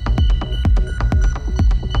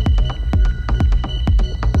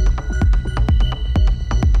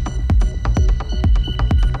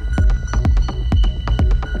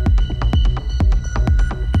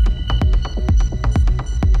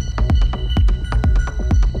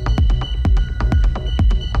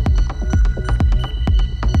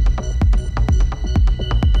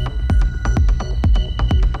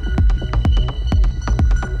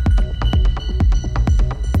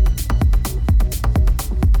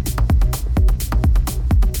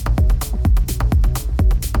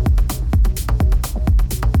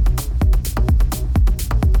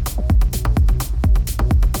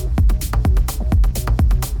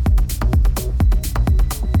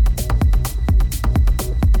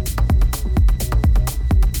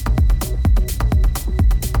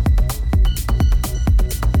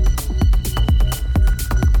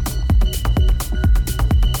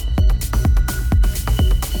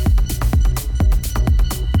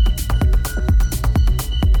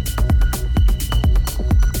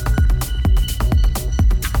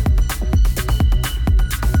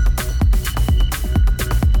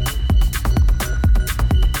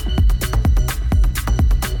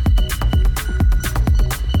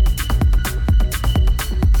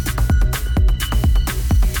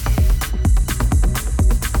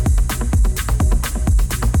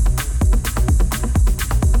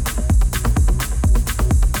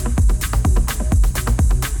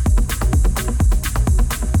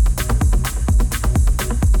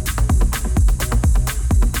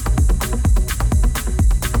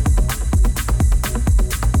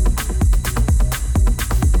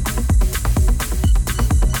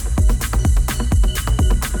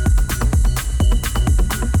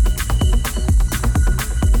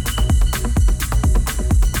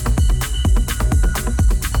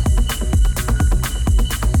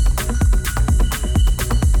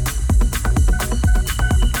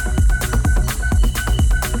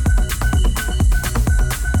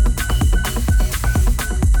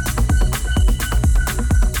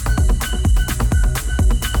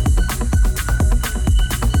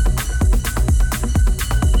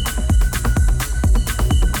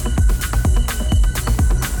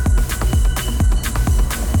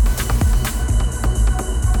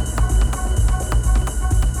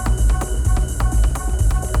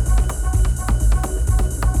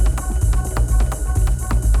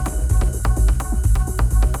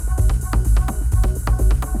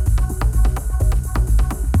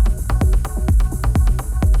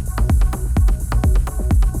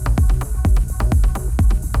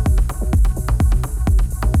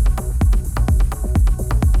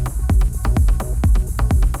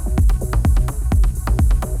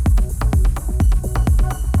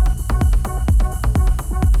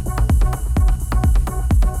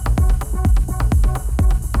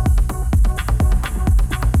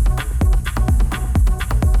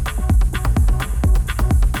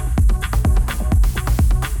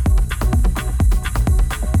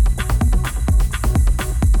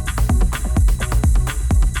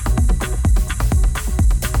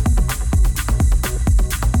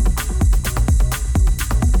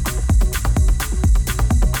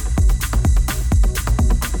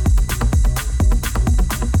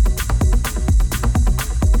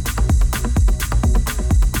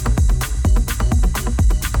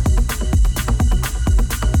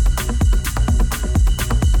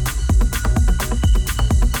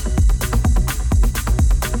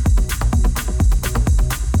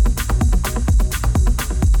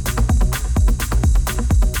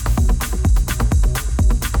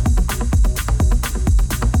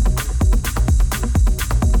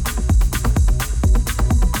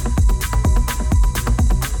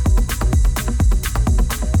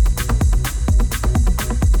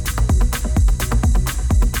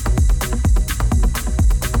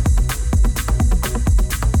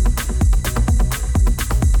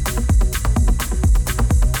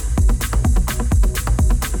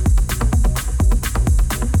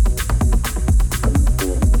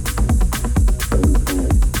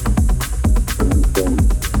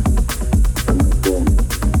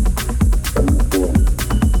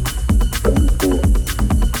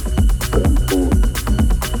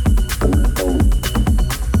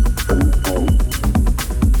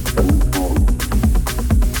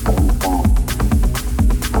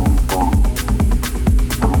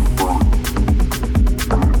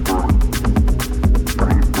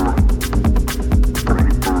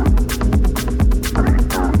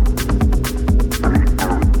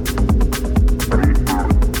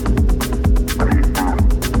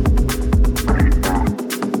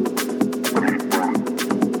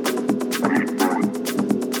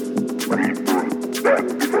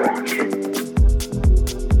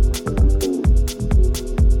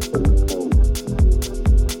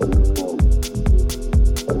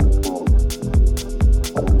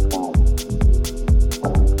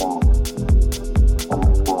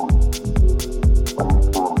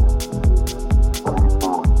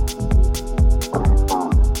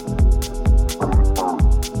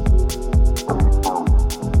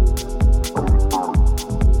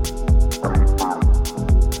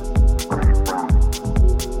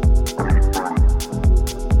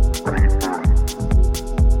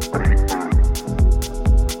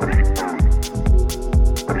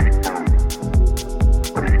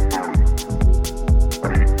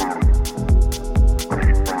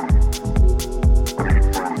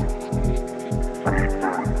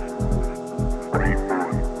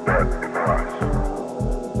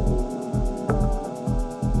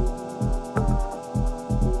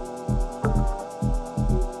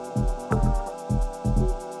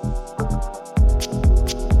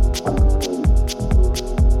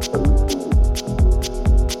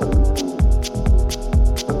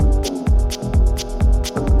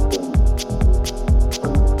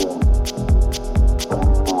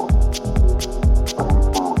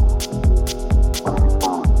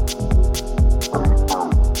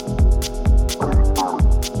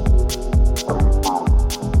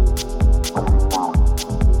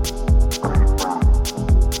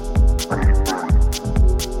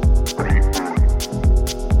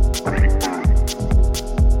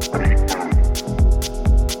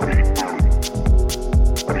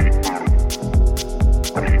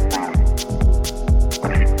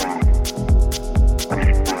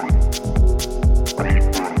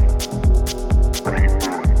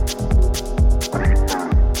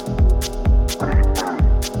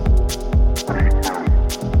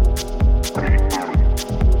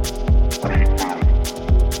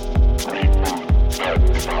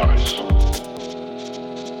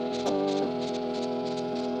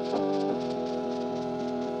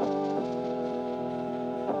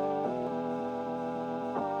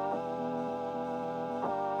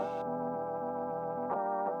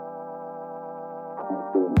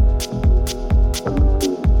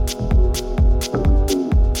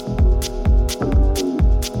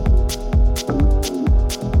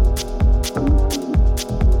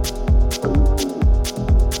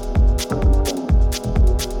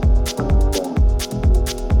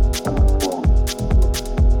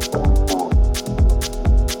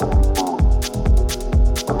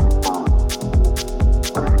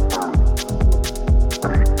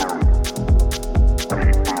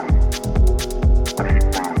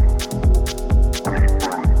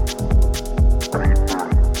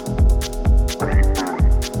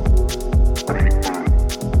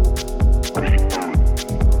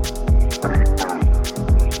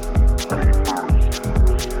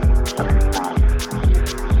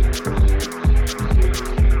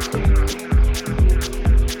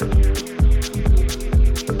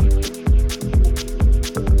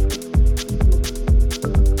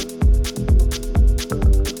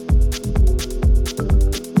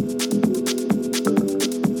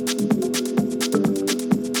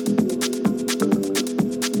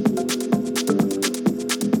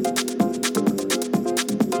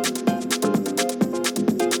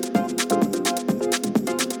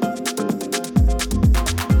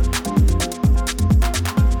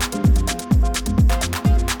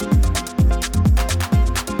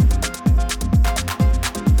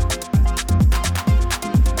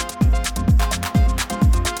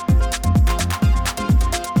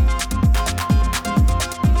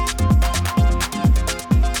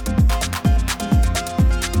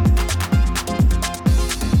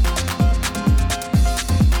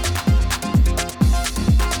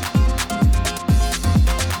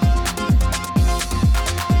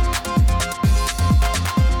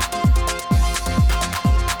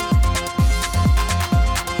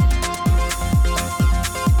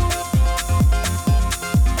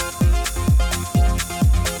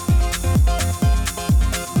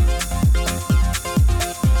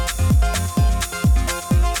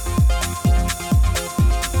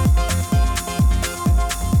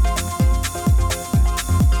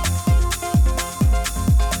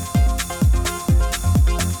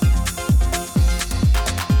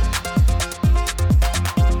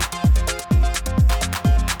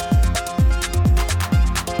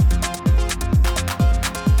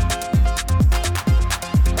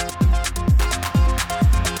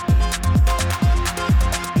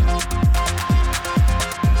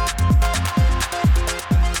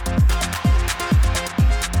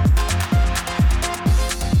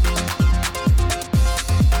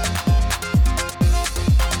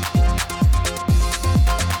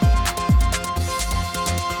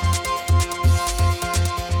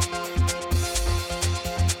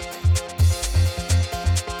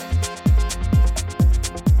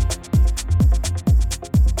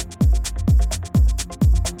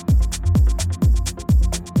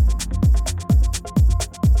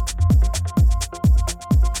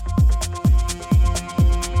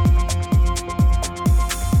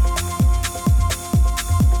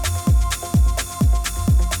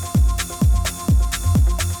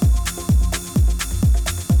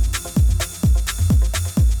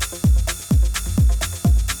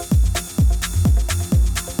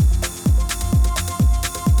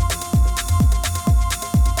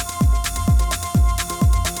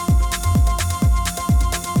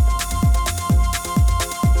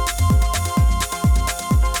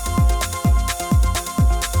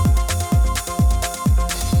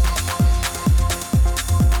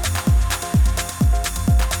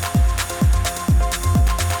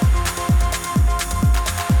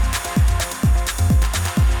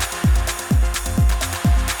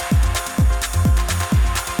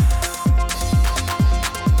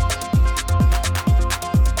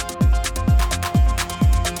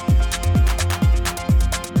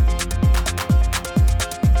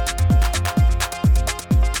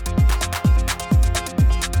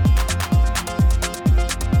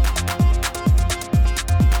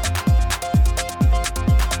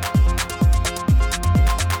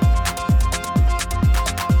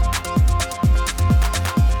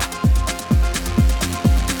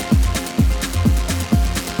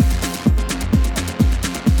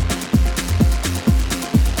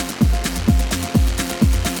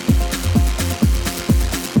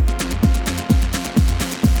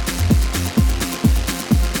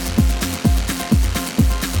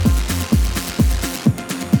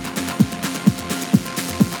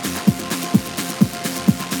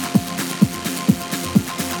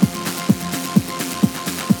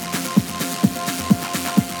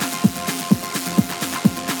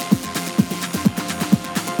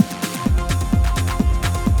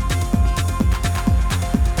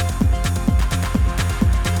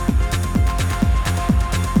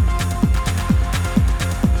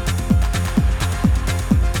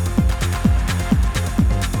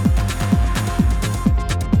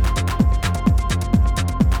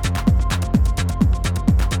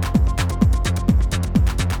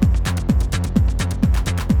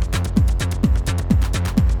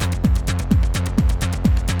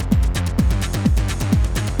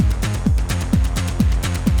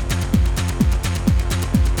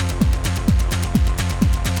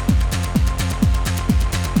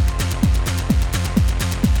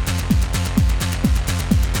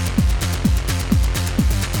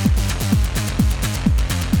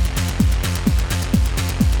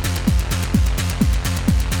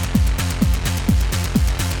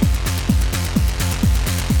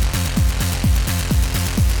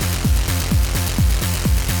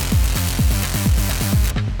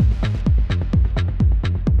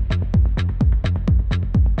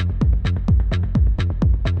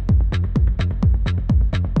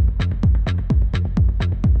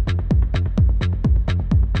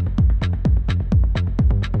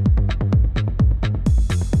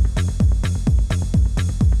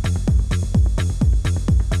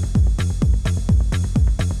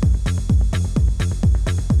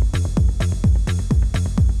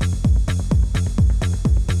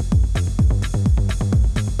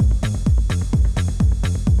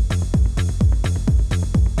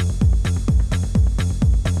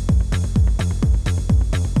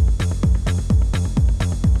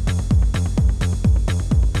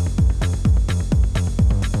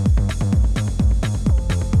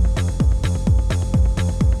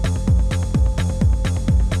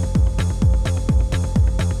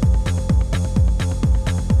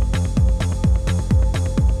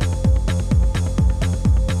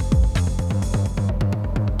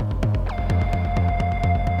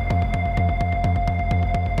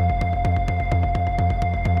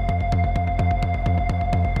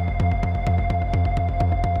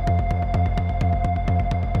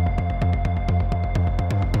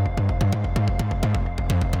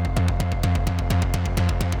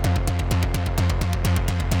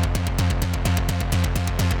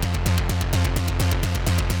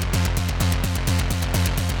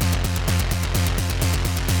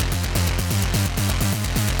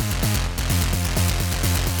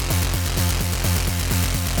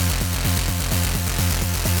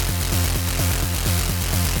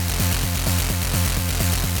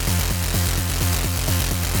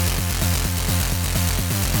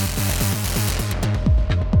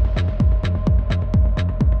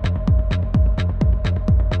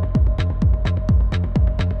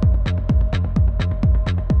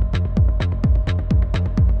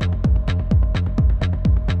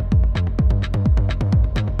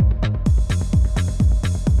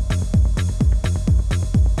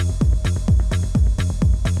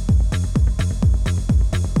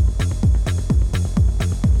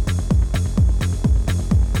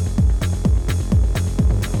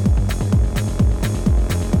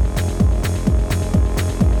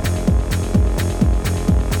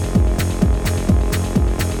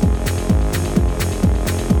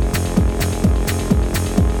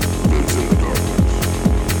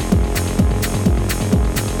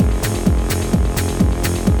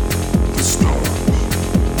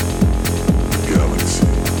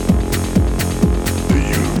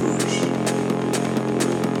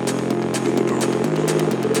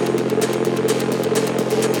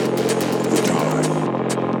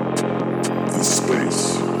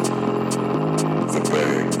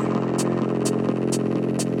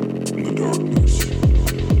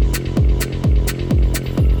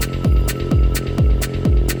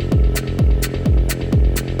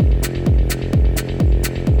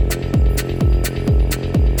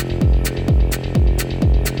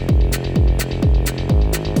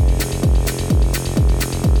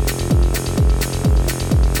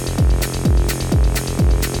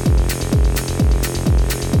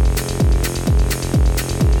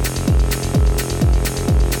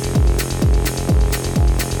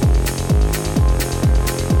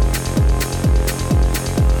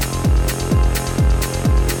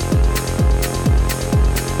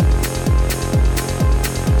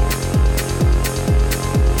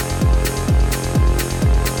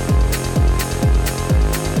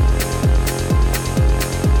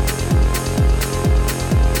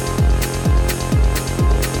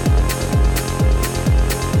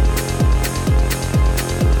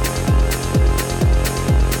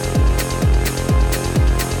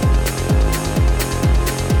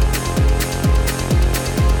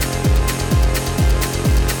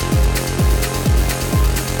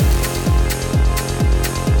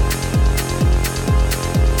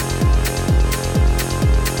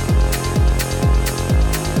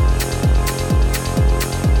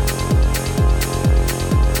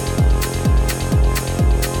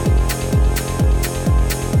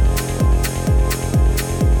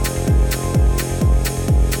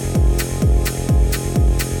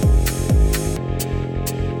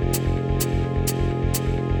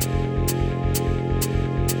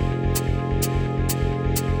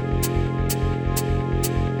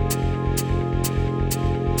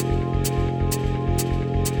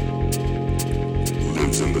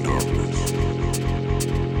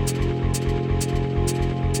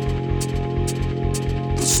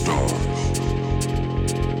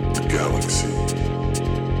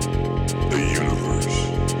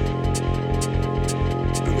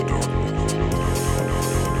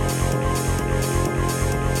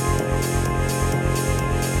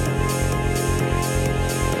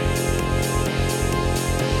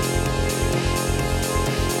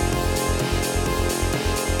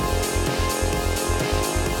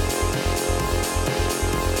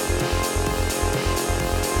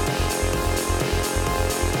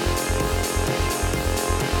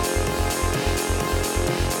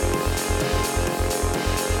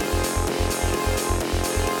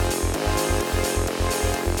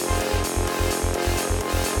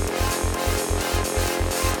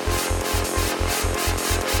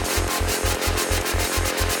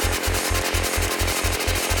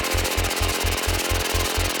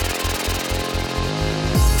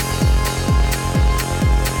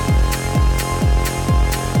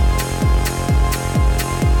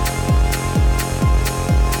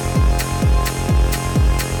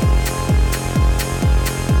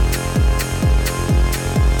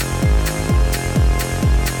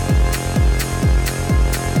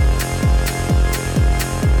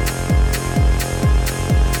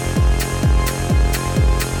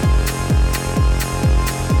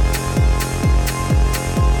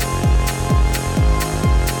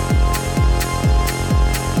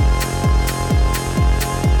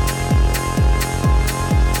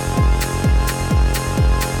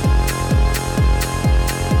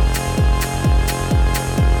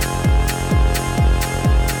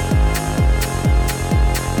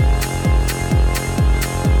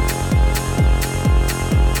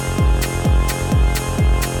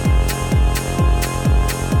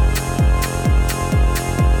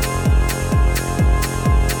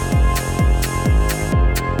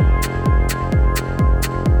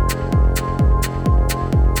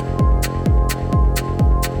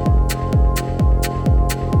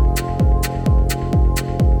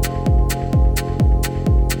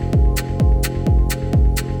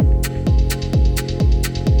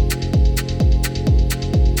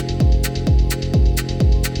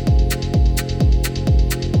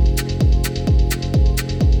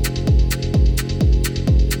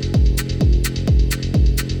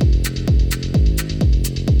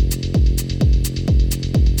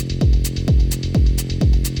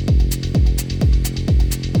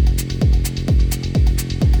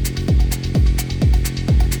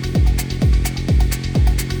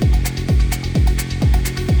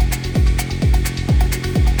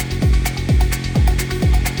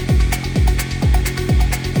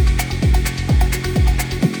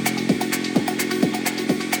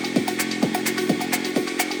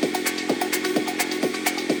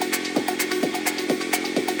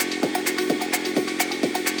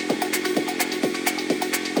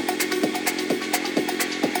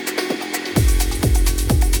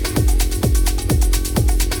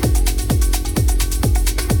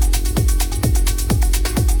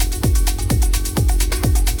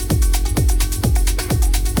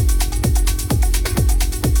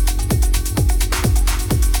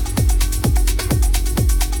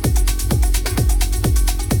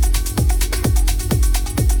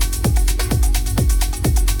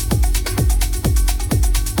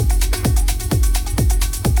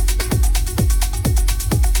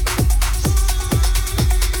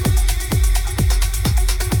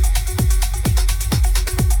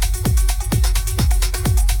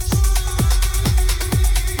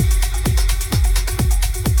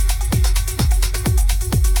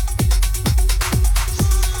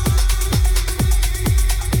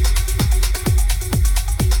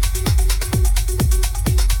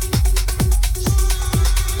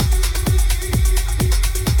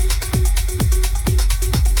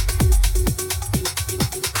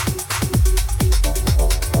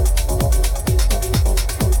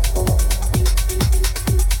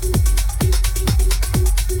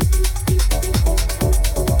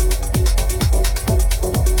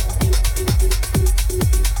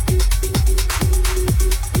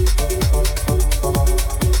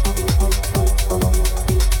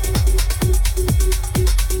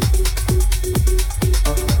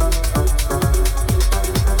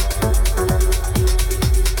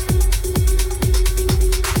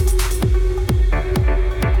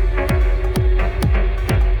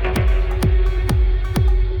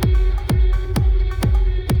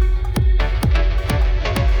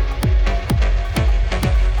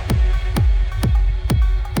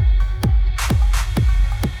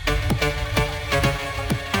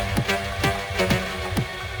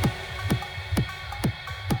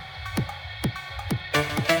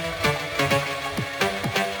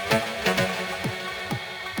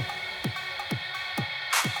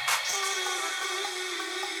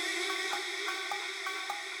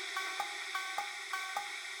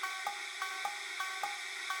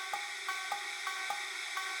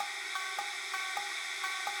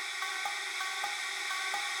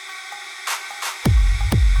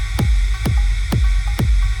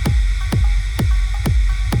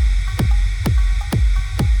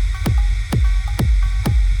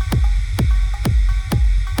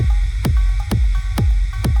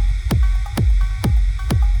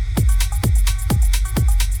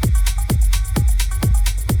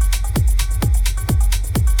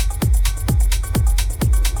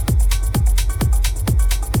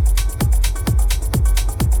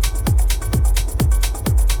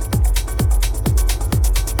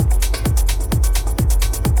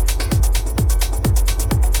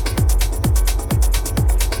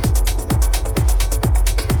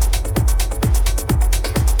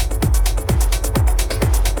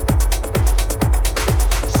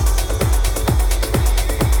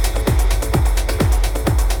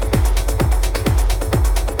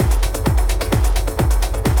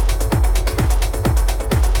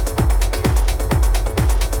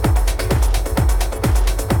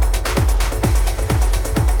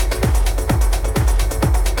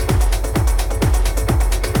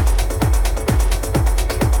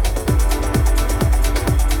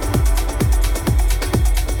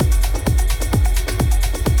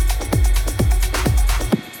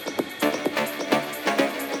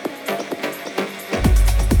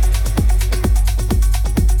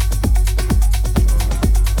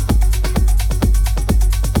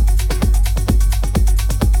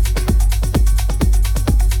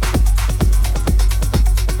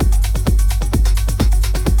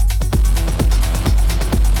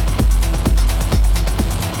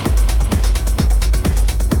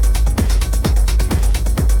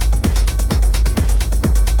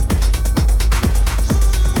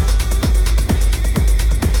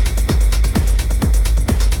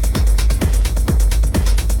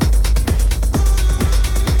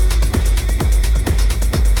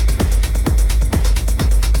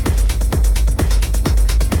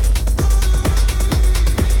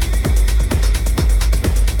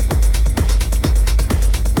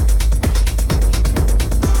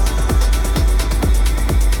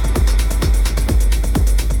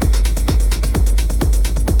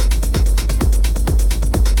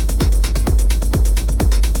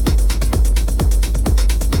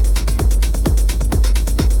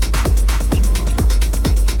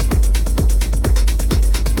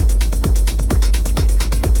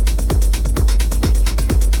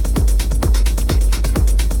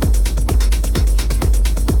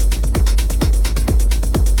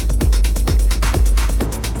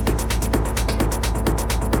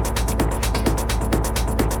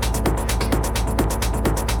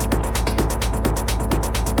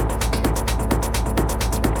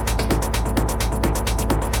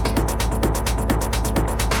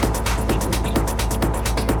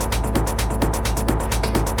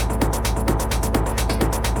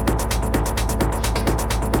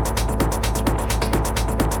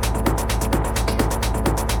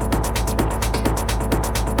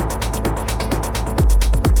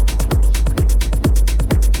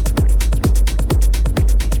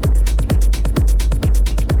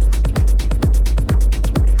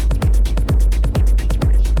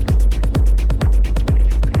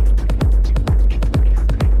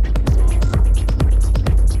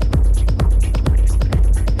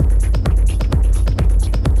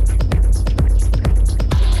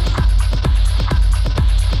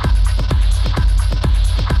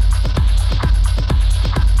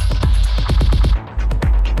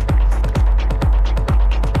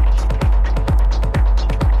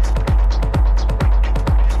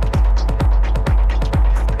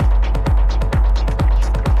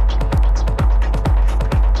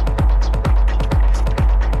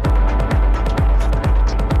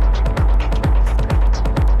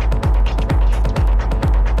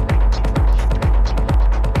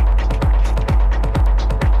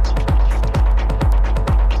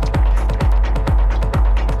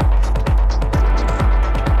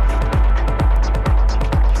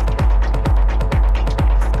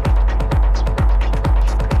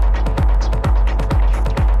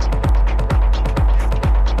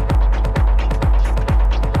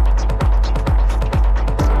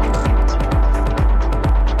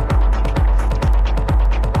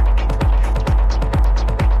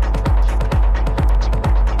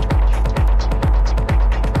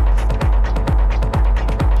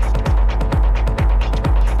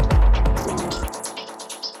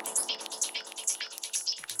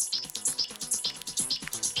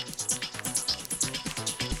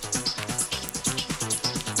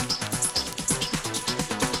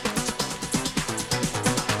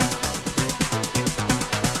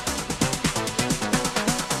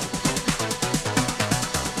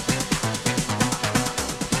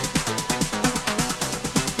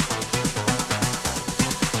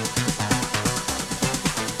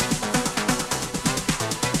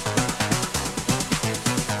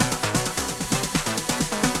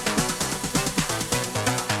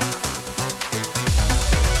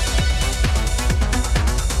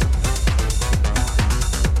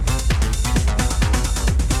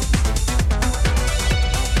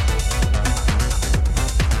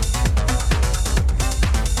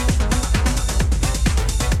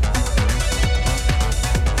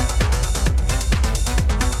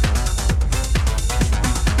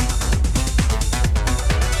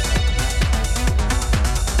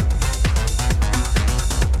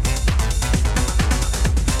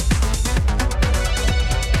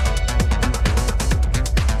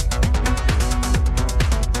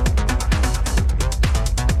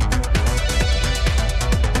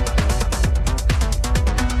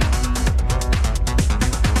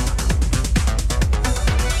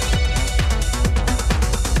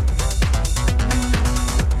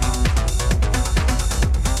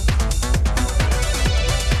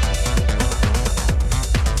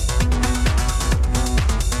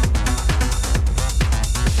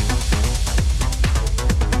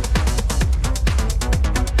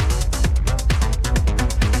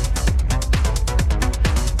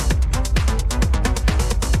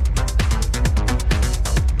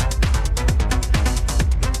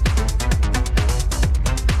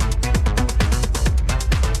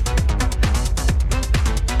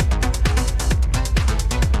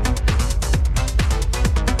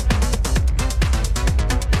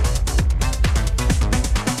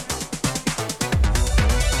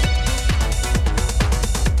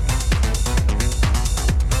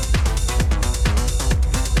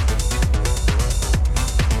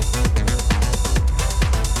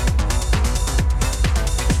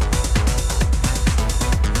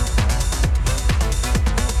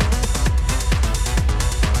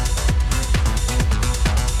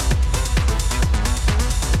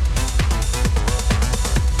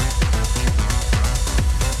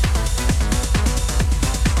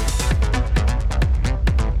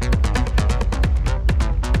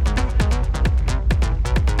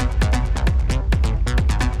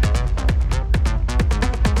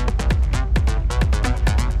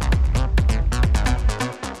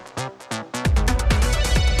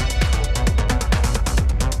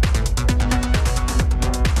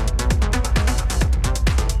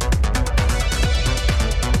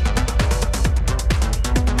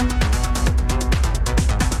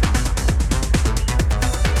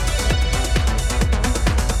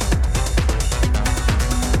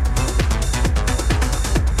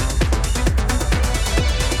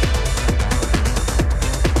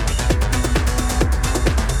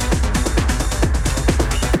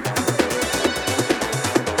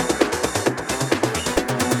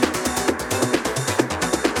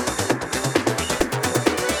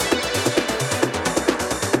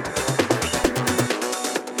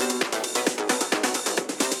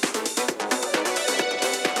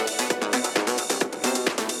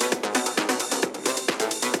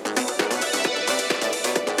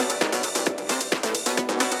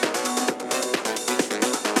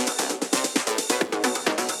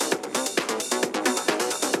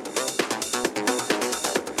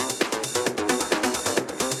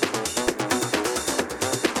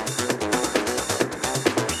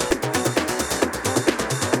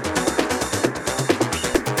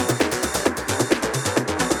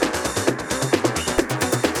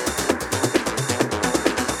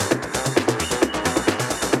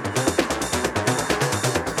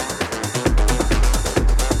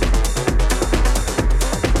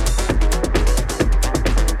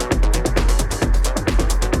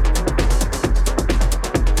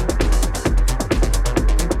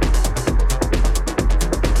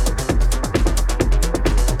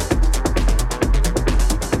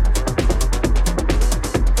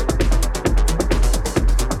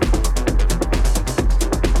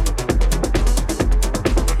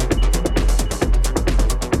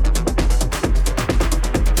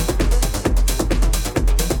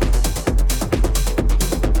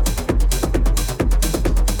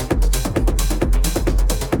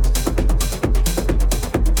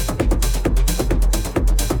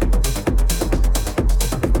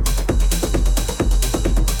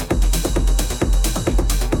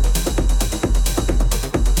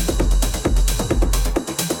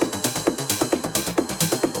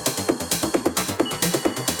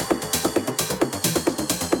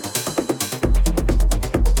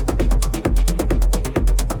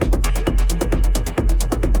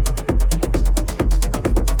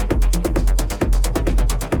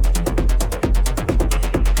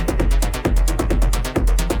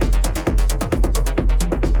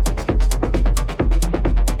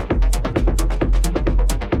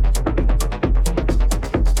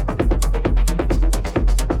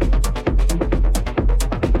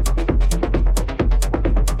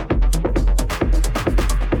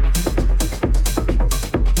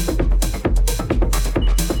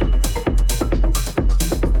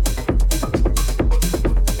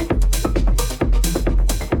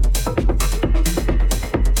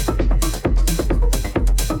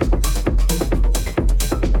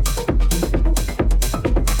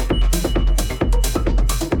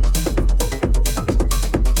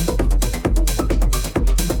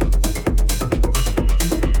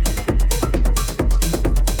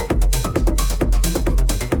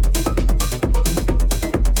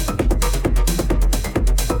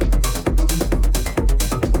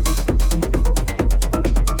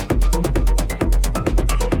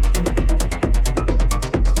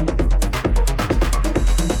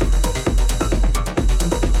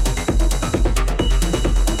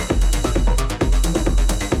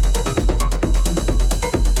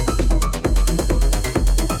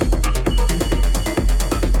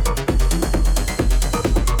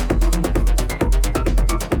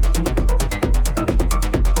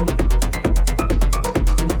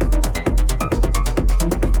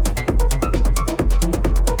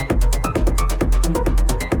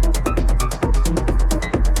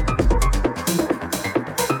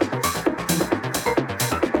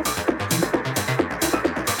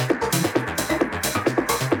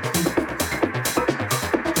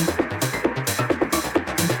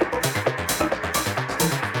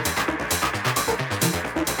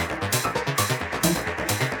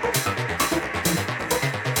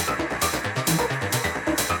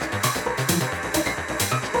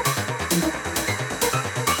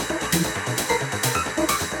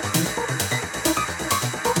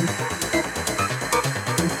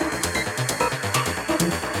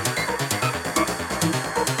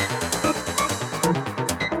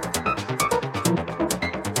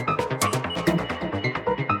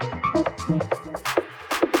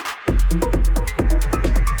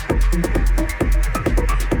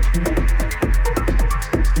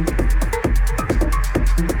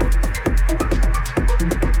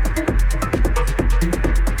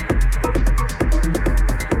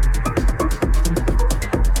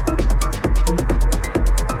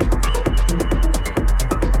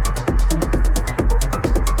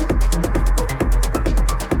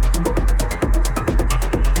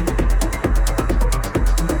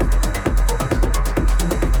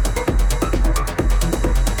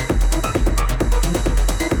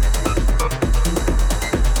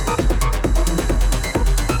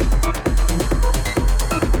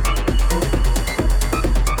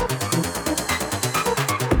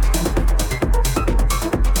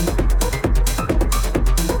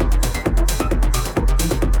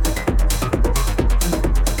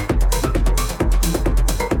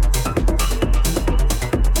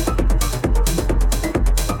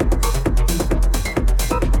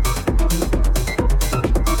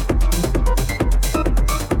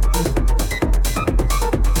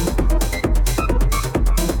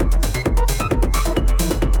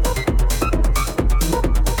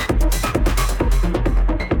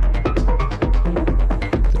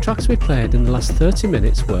 we played in the last 30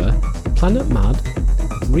 minutes were Planet Mad,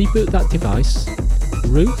 Reboot That Device,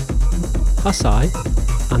 Ruth, Hasai,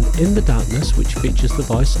 and In the Darkness, which features the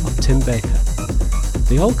voice of Tim Baker.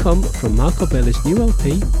 They all come from Marco Bailey's new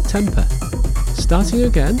LP, Temper. Starting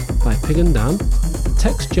Again by Pig and Dan,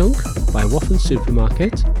 Text Junk by Waffen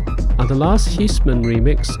Supermarket, and the Lars Huisman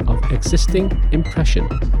remix of Existing Impression,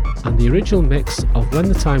 and the original mix of When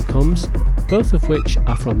the Time Comes, both of which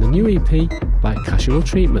are from the new EP by Casual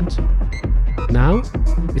Treatment. Now,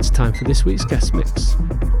 it's time for this week's guest mix.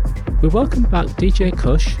 We welcome back DJ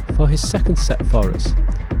Kusch for his second set for us,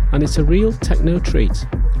 and it's a real techno treat.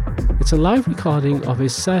 It's a live recording of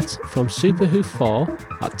his set from Superhoof 4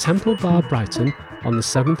 at Temple Bar Brighton on the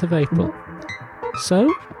 7th of April.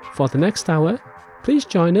 So, for the next hour, please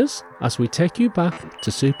join us as we take you back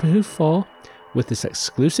to Superhoof 4 with this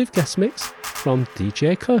exclusive guest mix from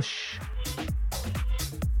DJ Kusch.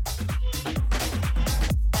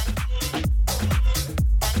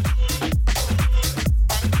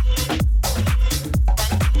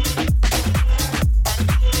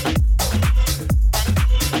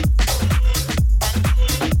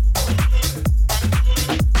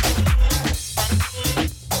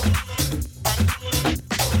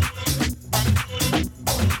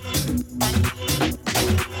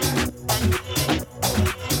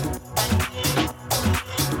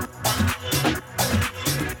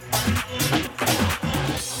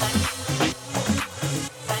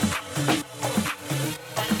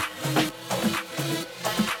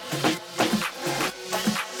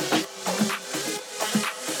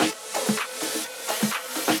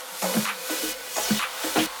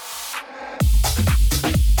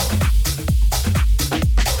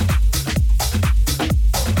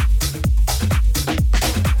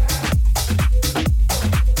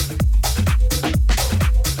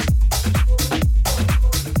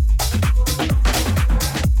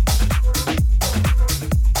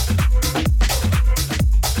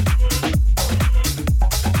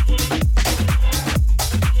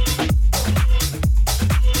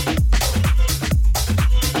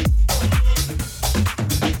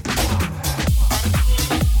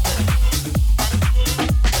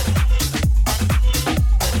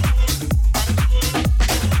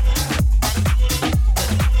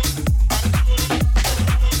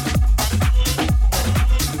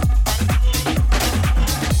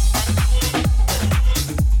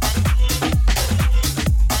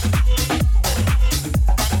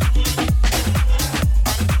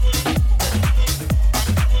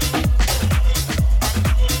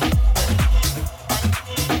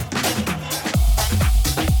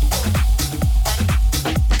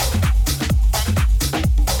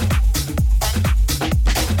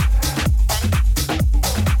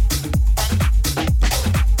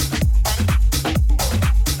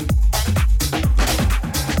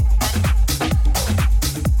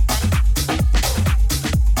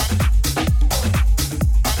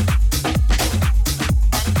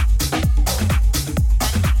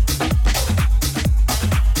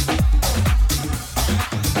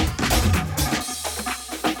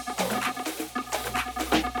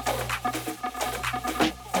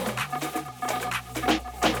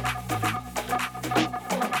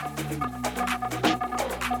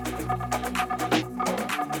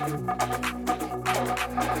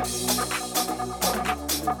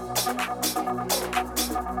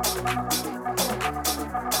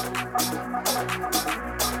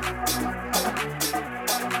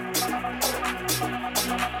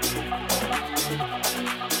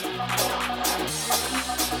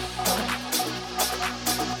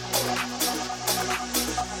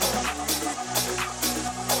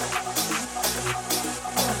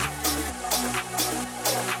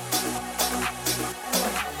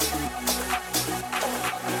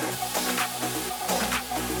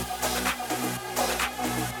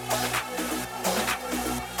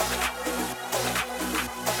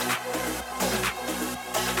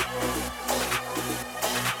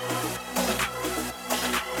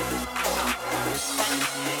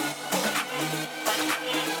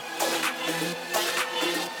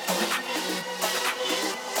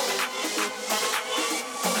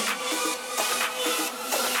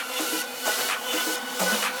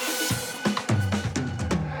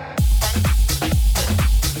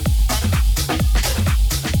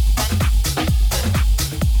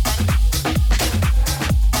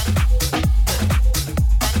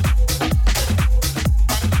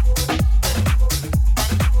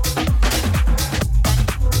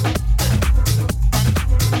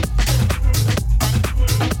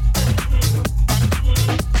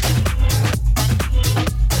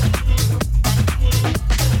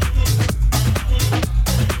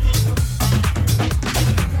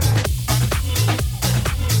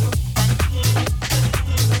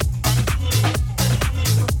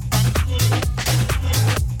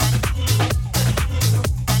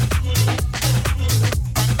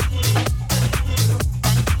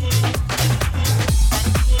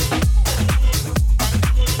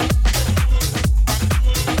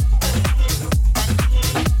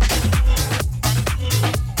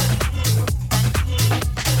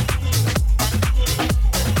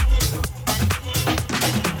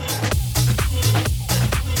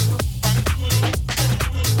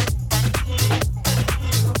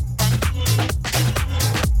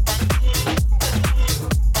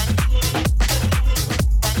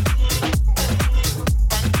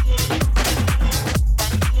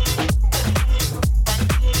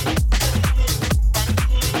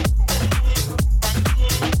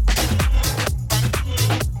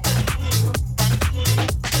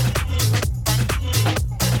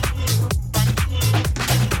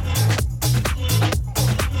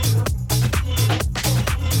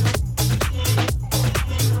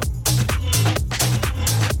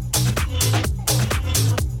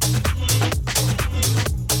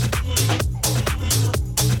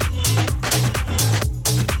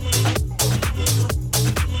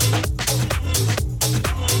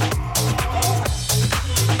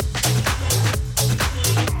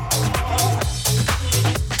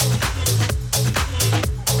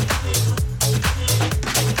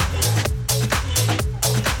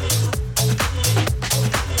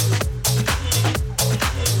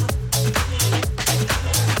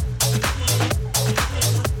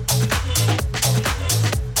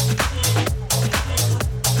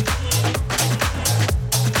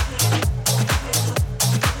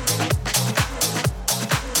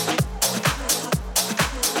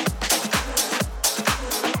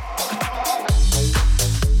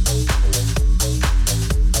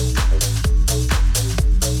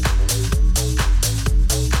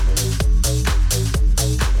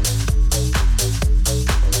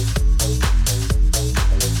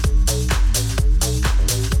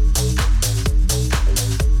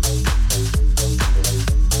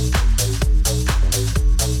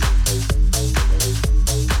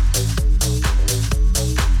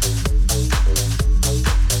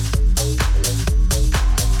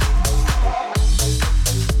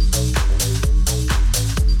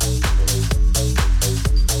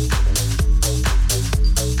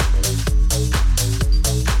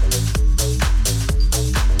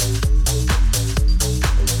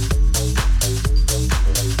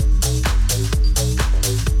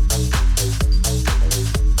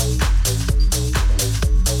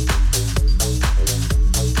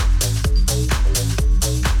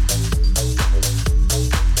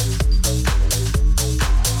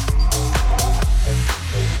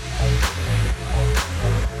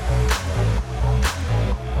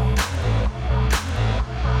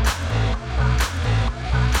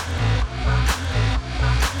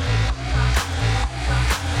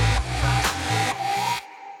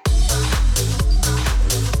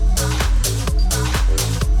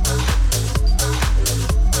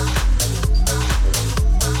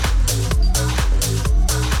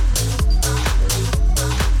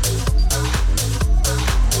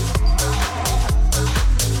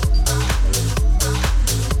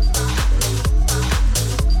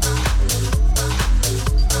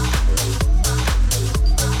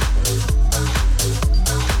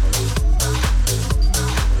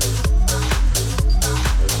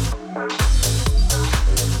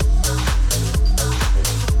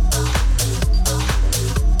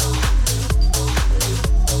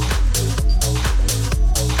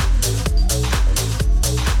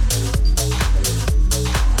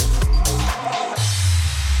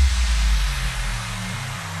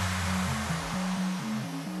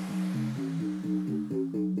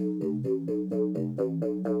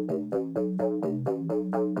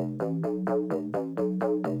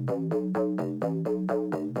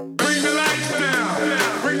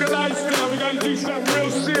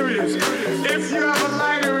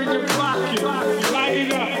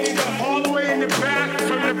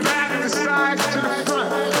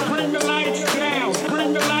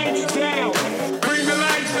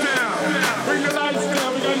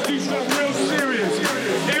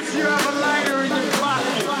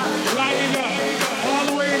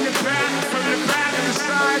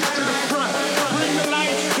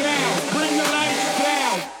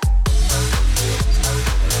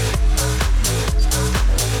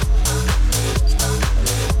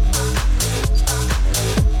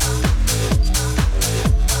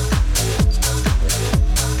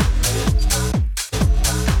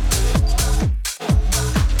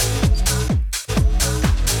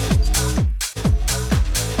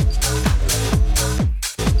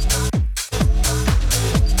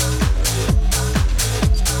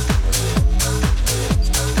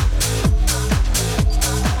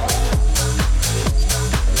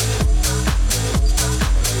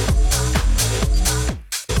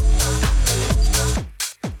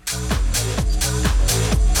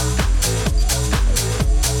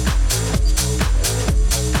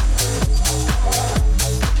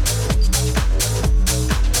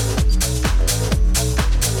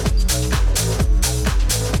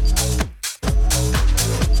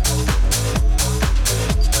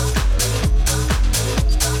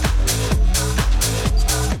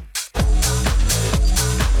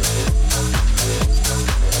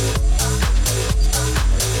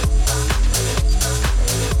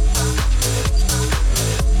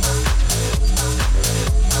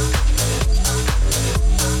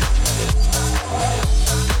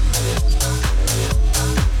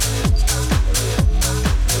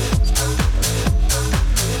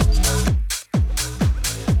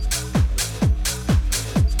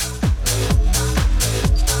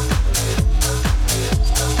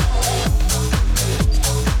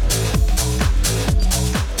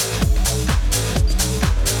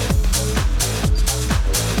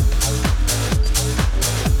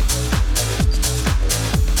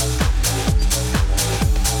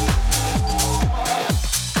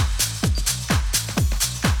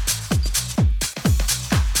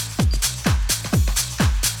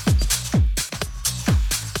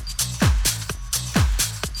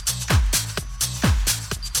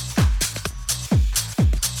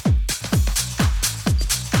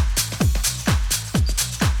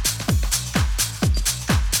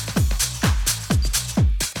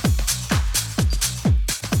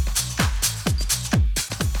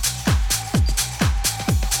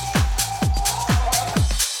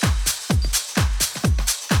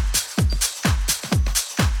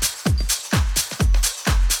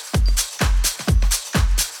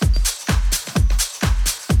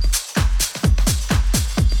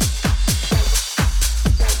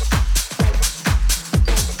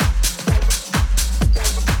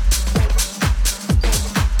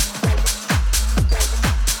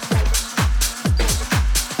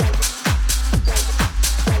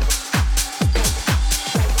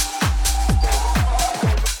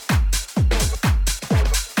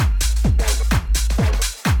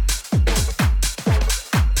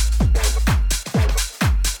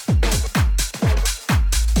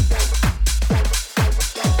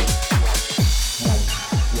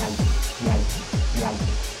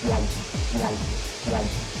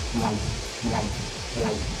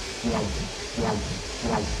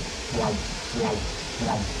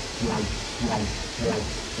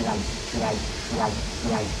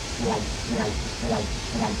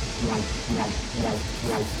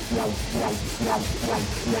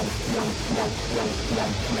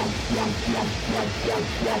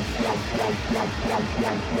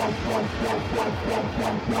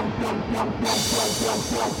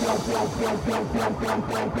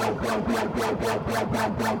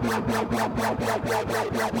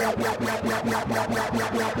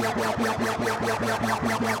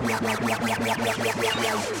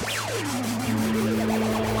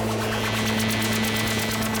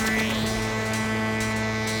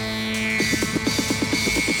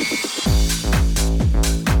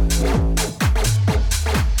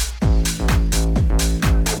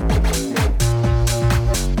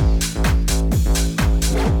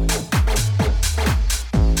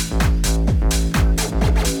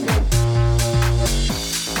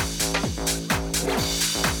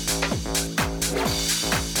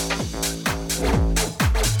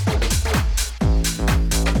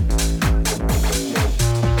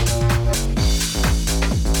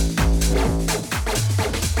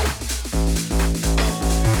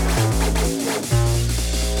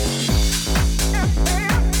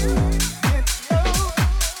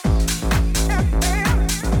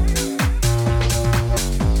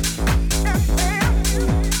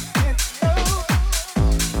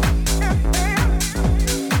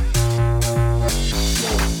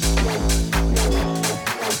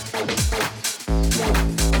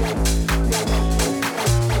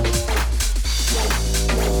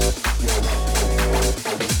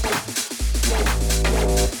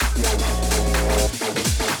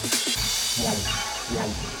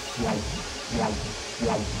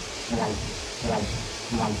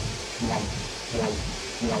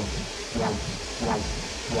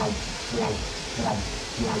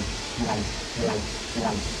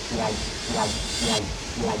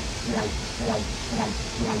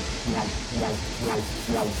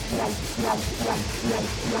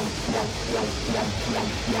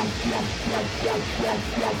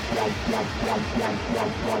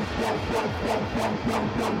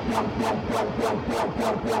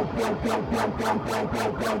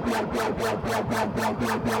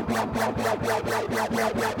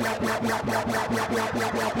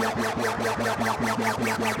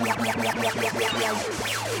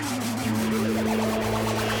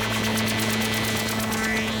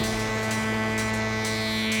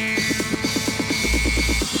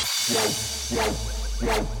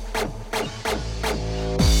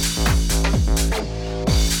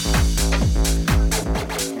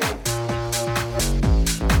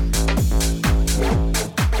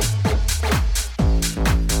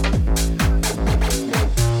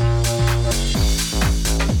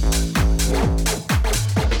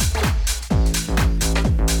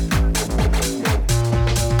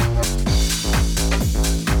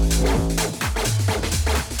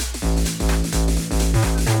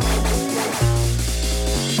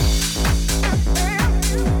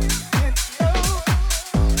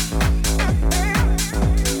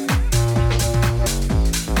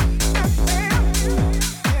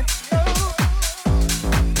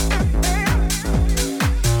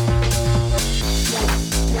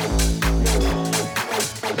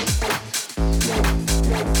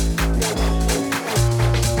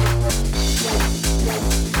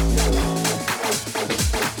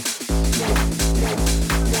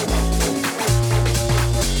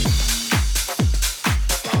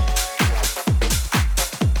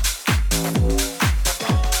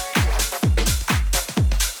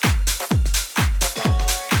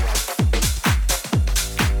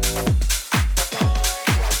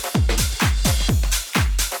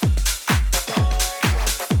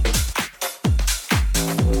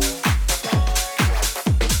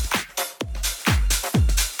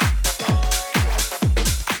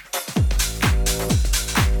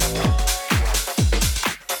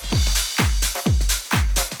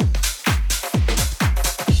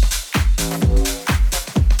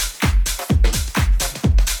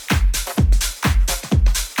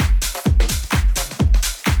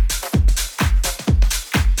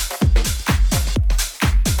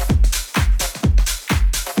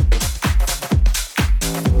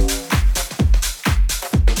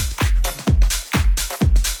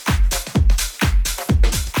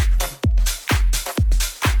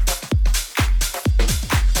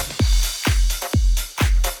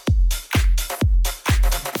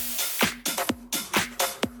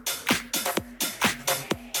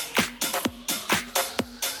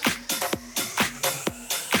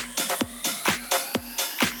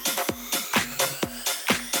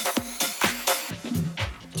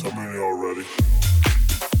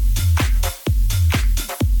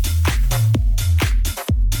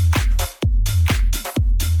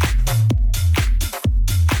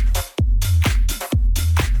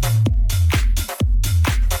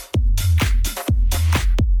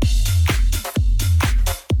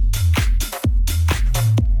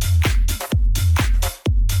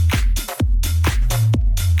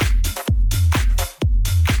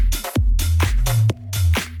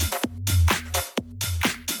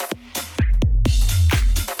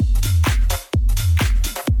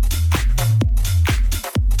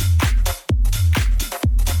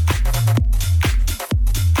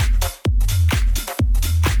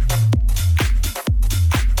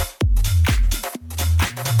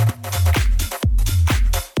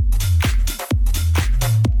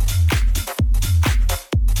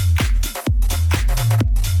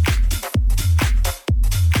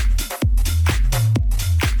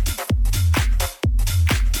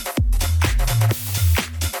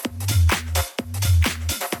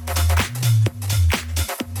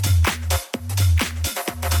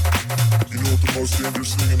 most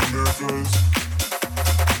dangerous thing in America is?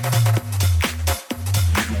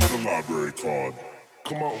 Nigga with a library card.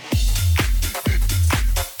 Come on.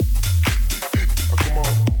 Come on.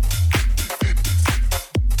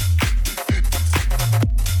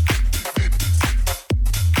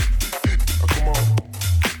 Come on.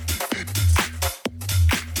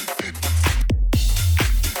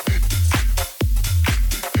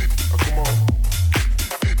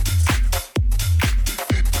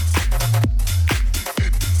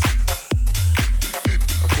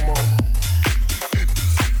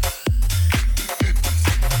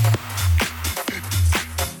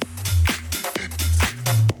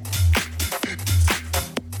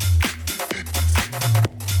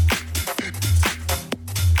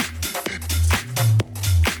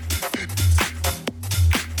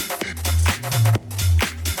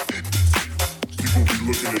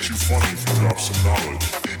 Looking at you funny if you drop some knowledge.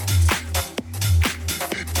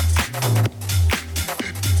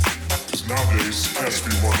 Cause nowadays, cats be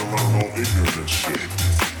running around all ignorant and shit.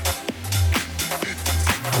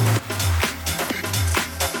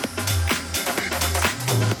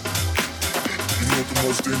 You know what the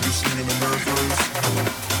most dangerous thing in America is?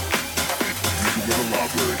 Nigga with a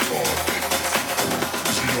library card.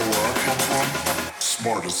 Cause you know where I come from?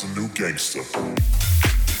 Smart as a new gangster.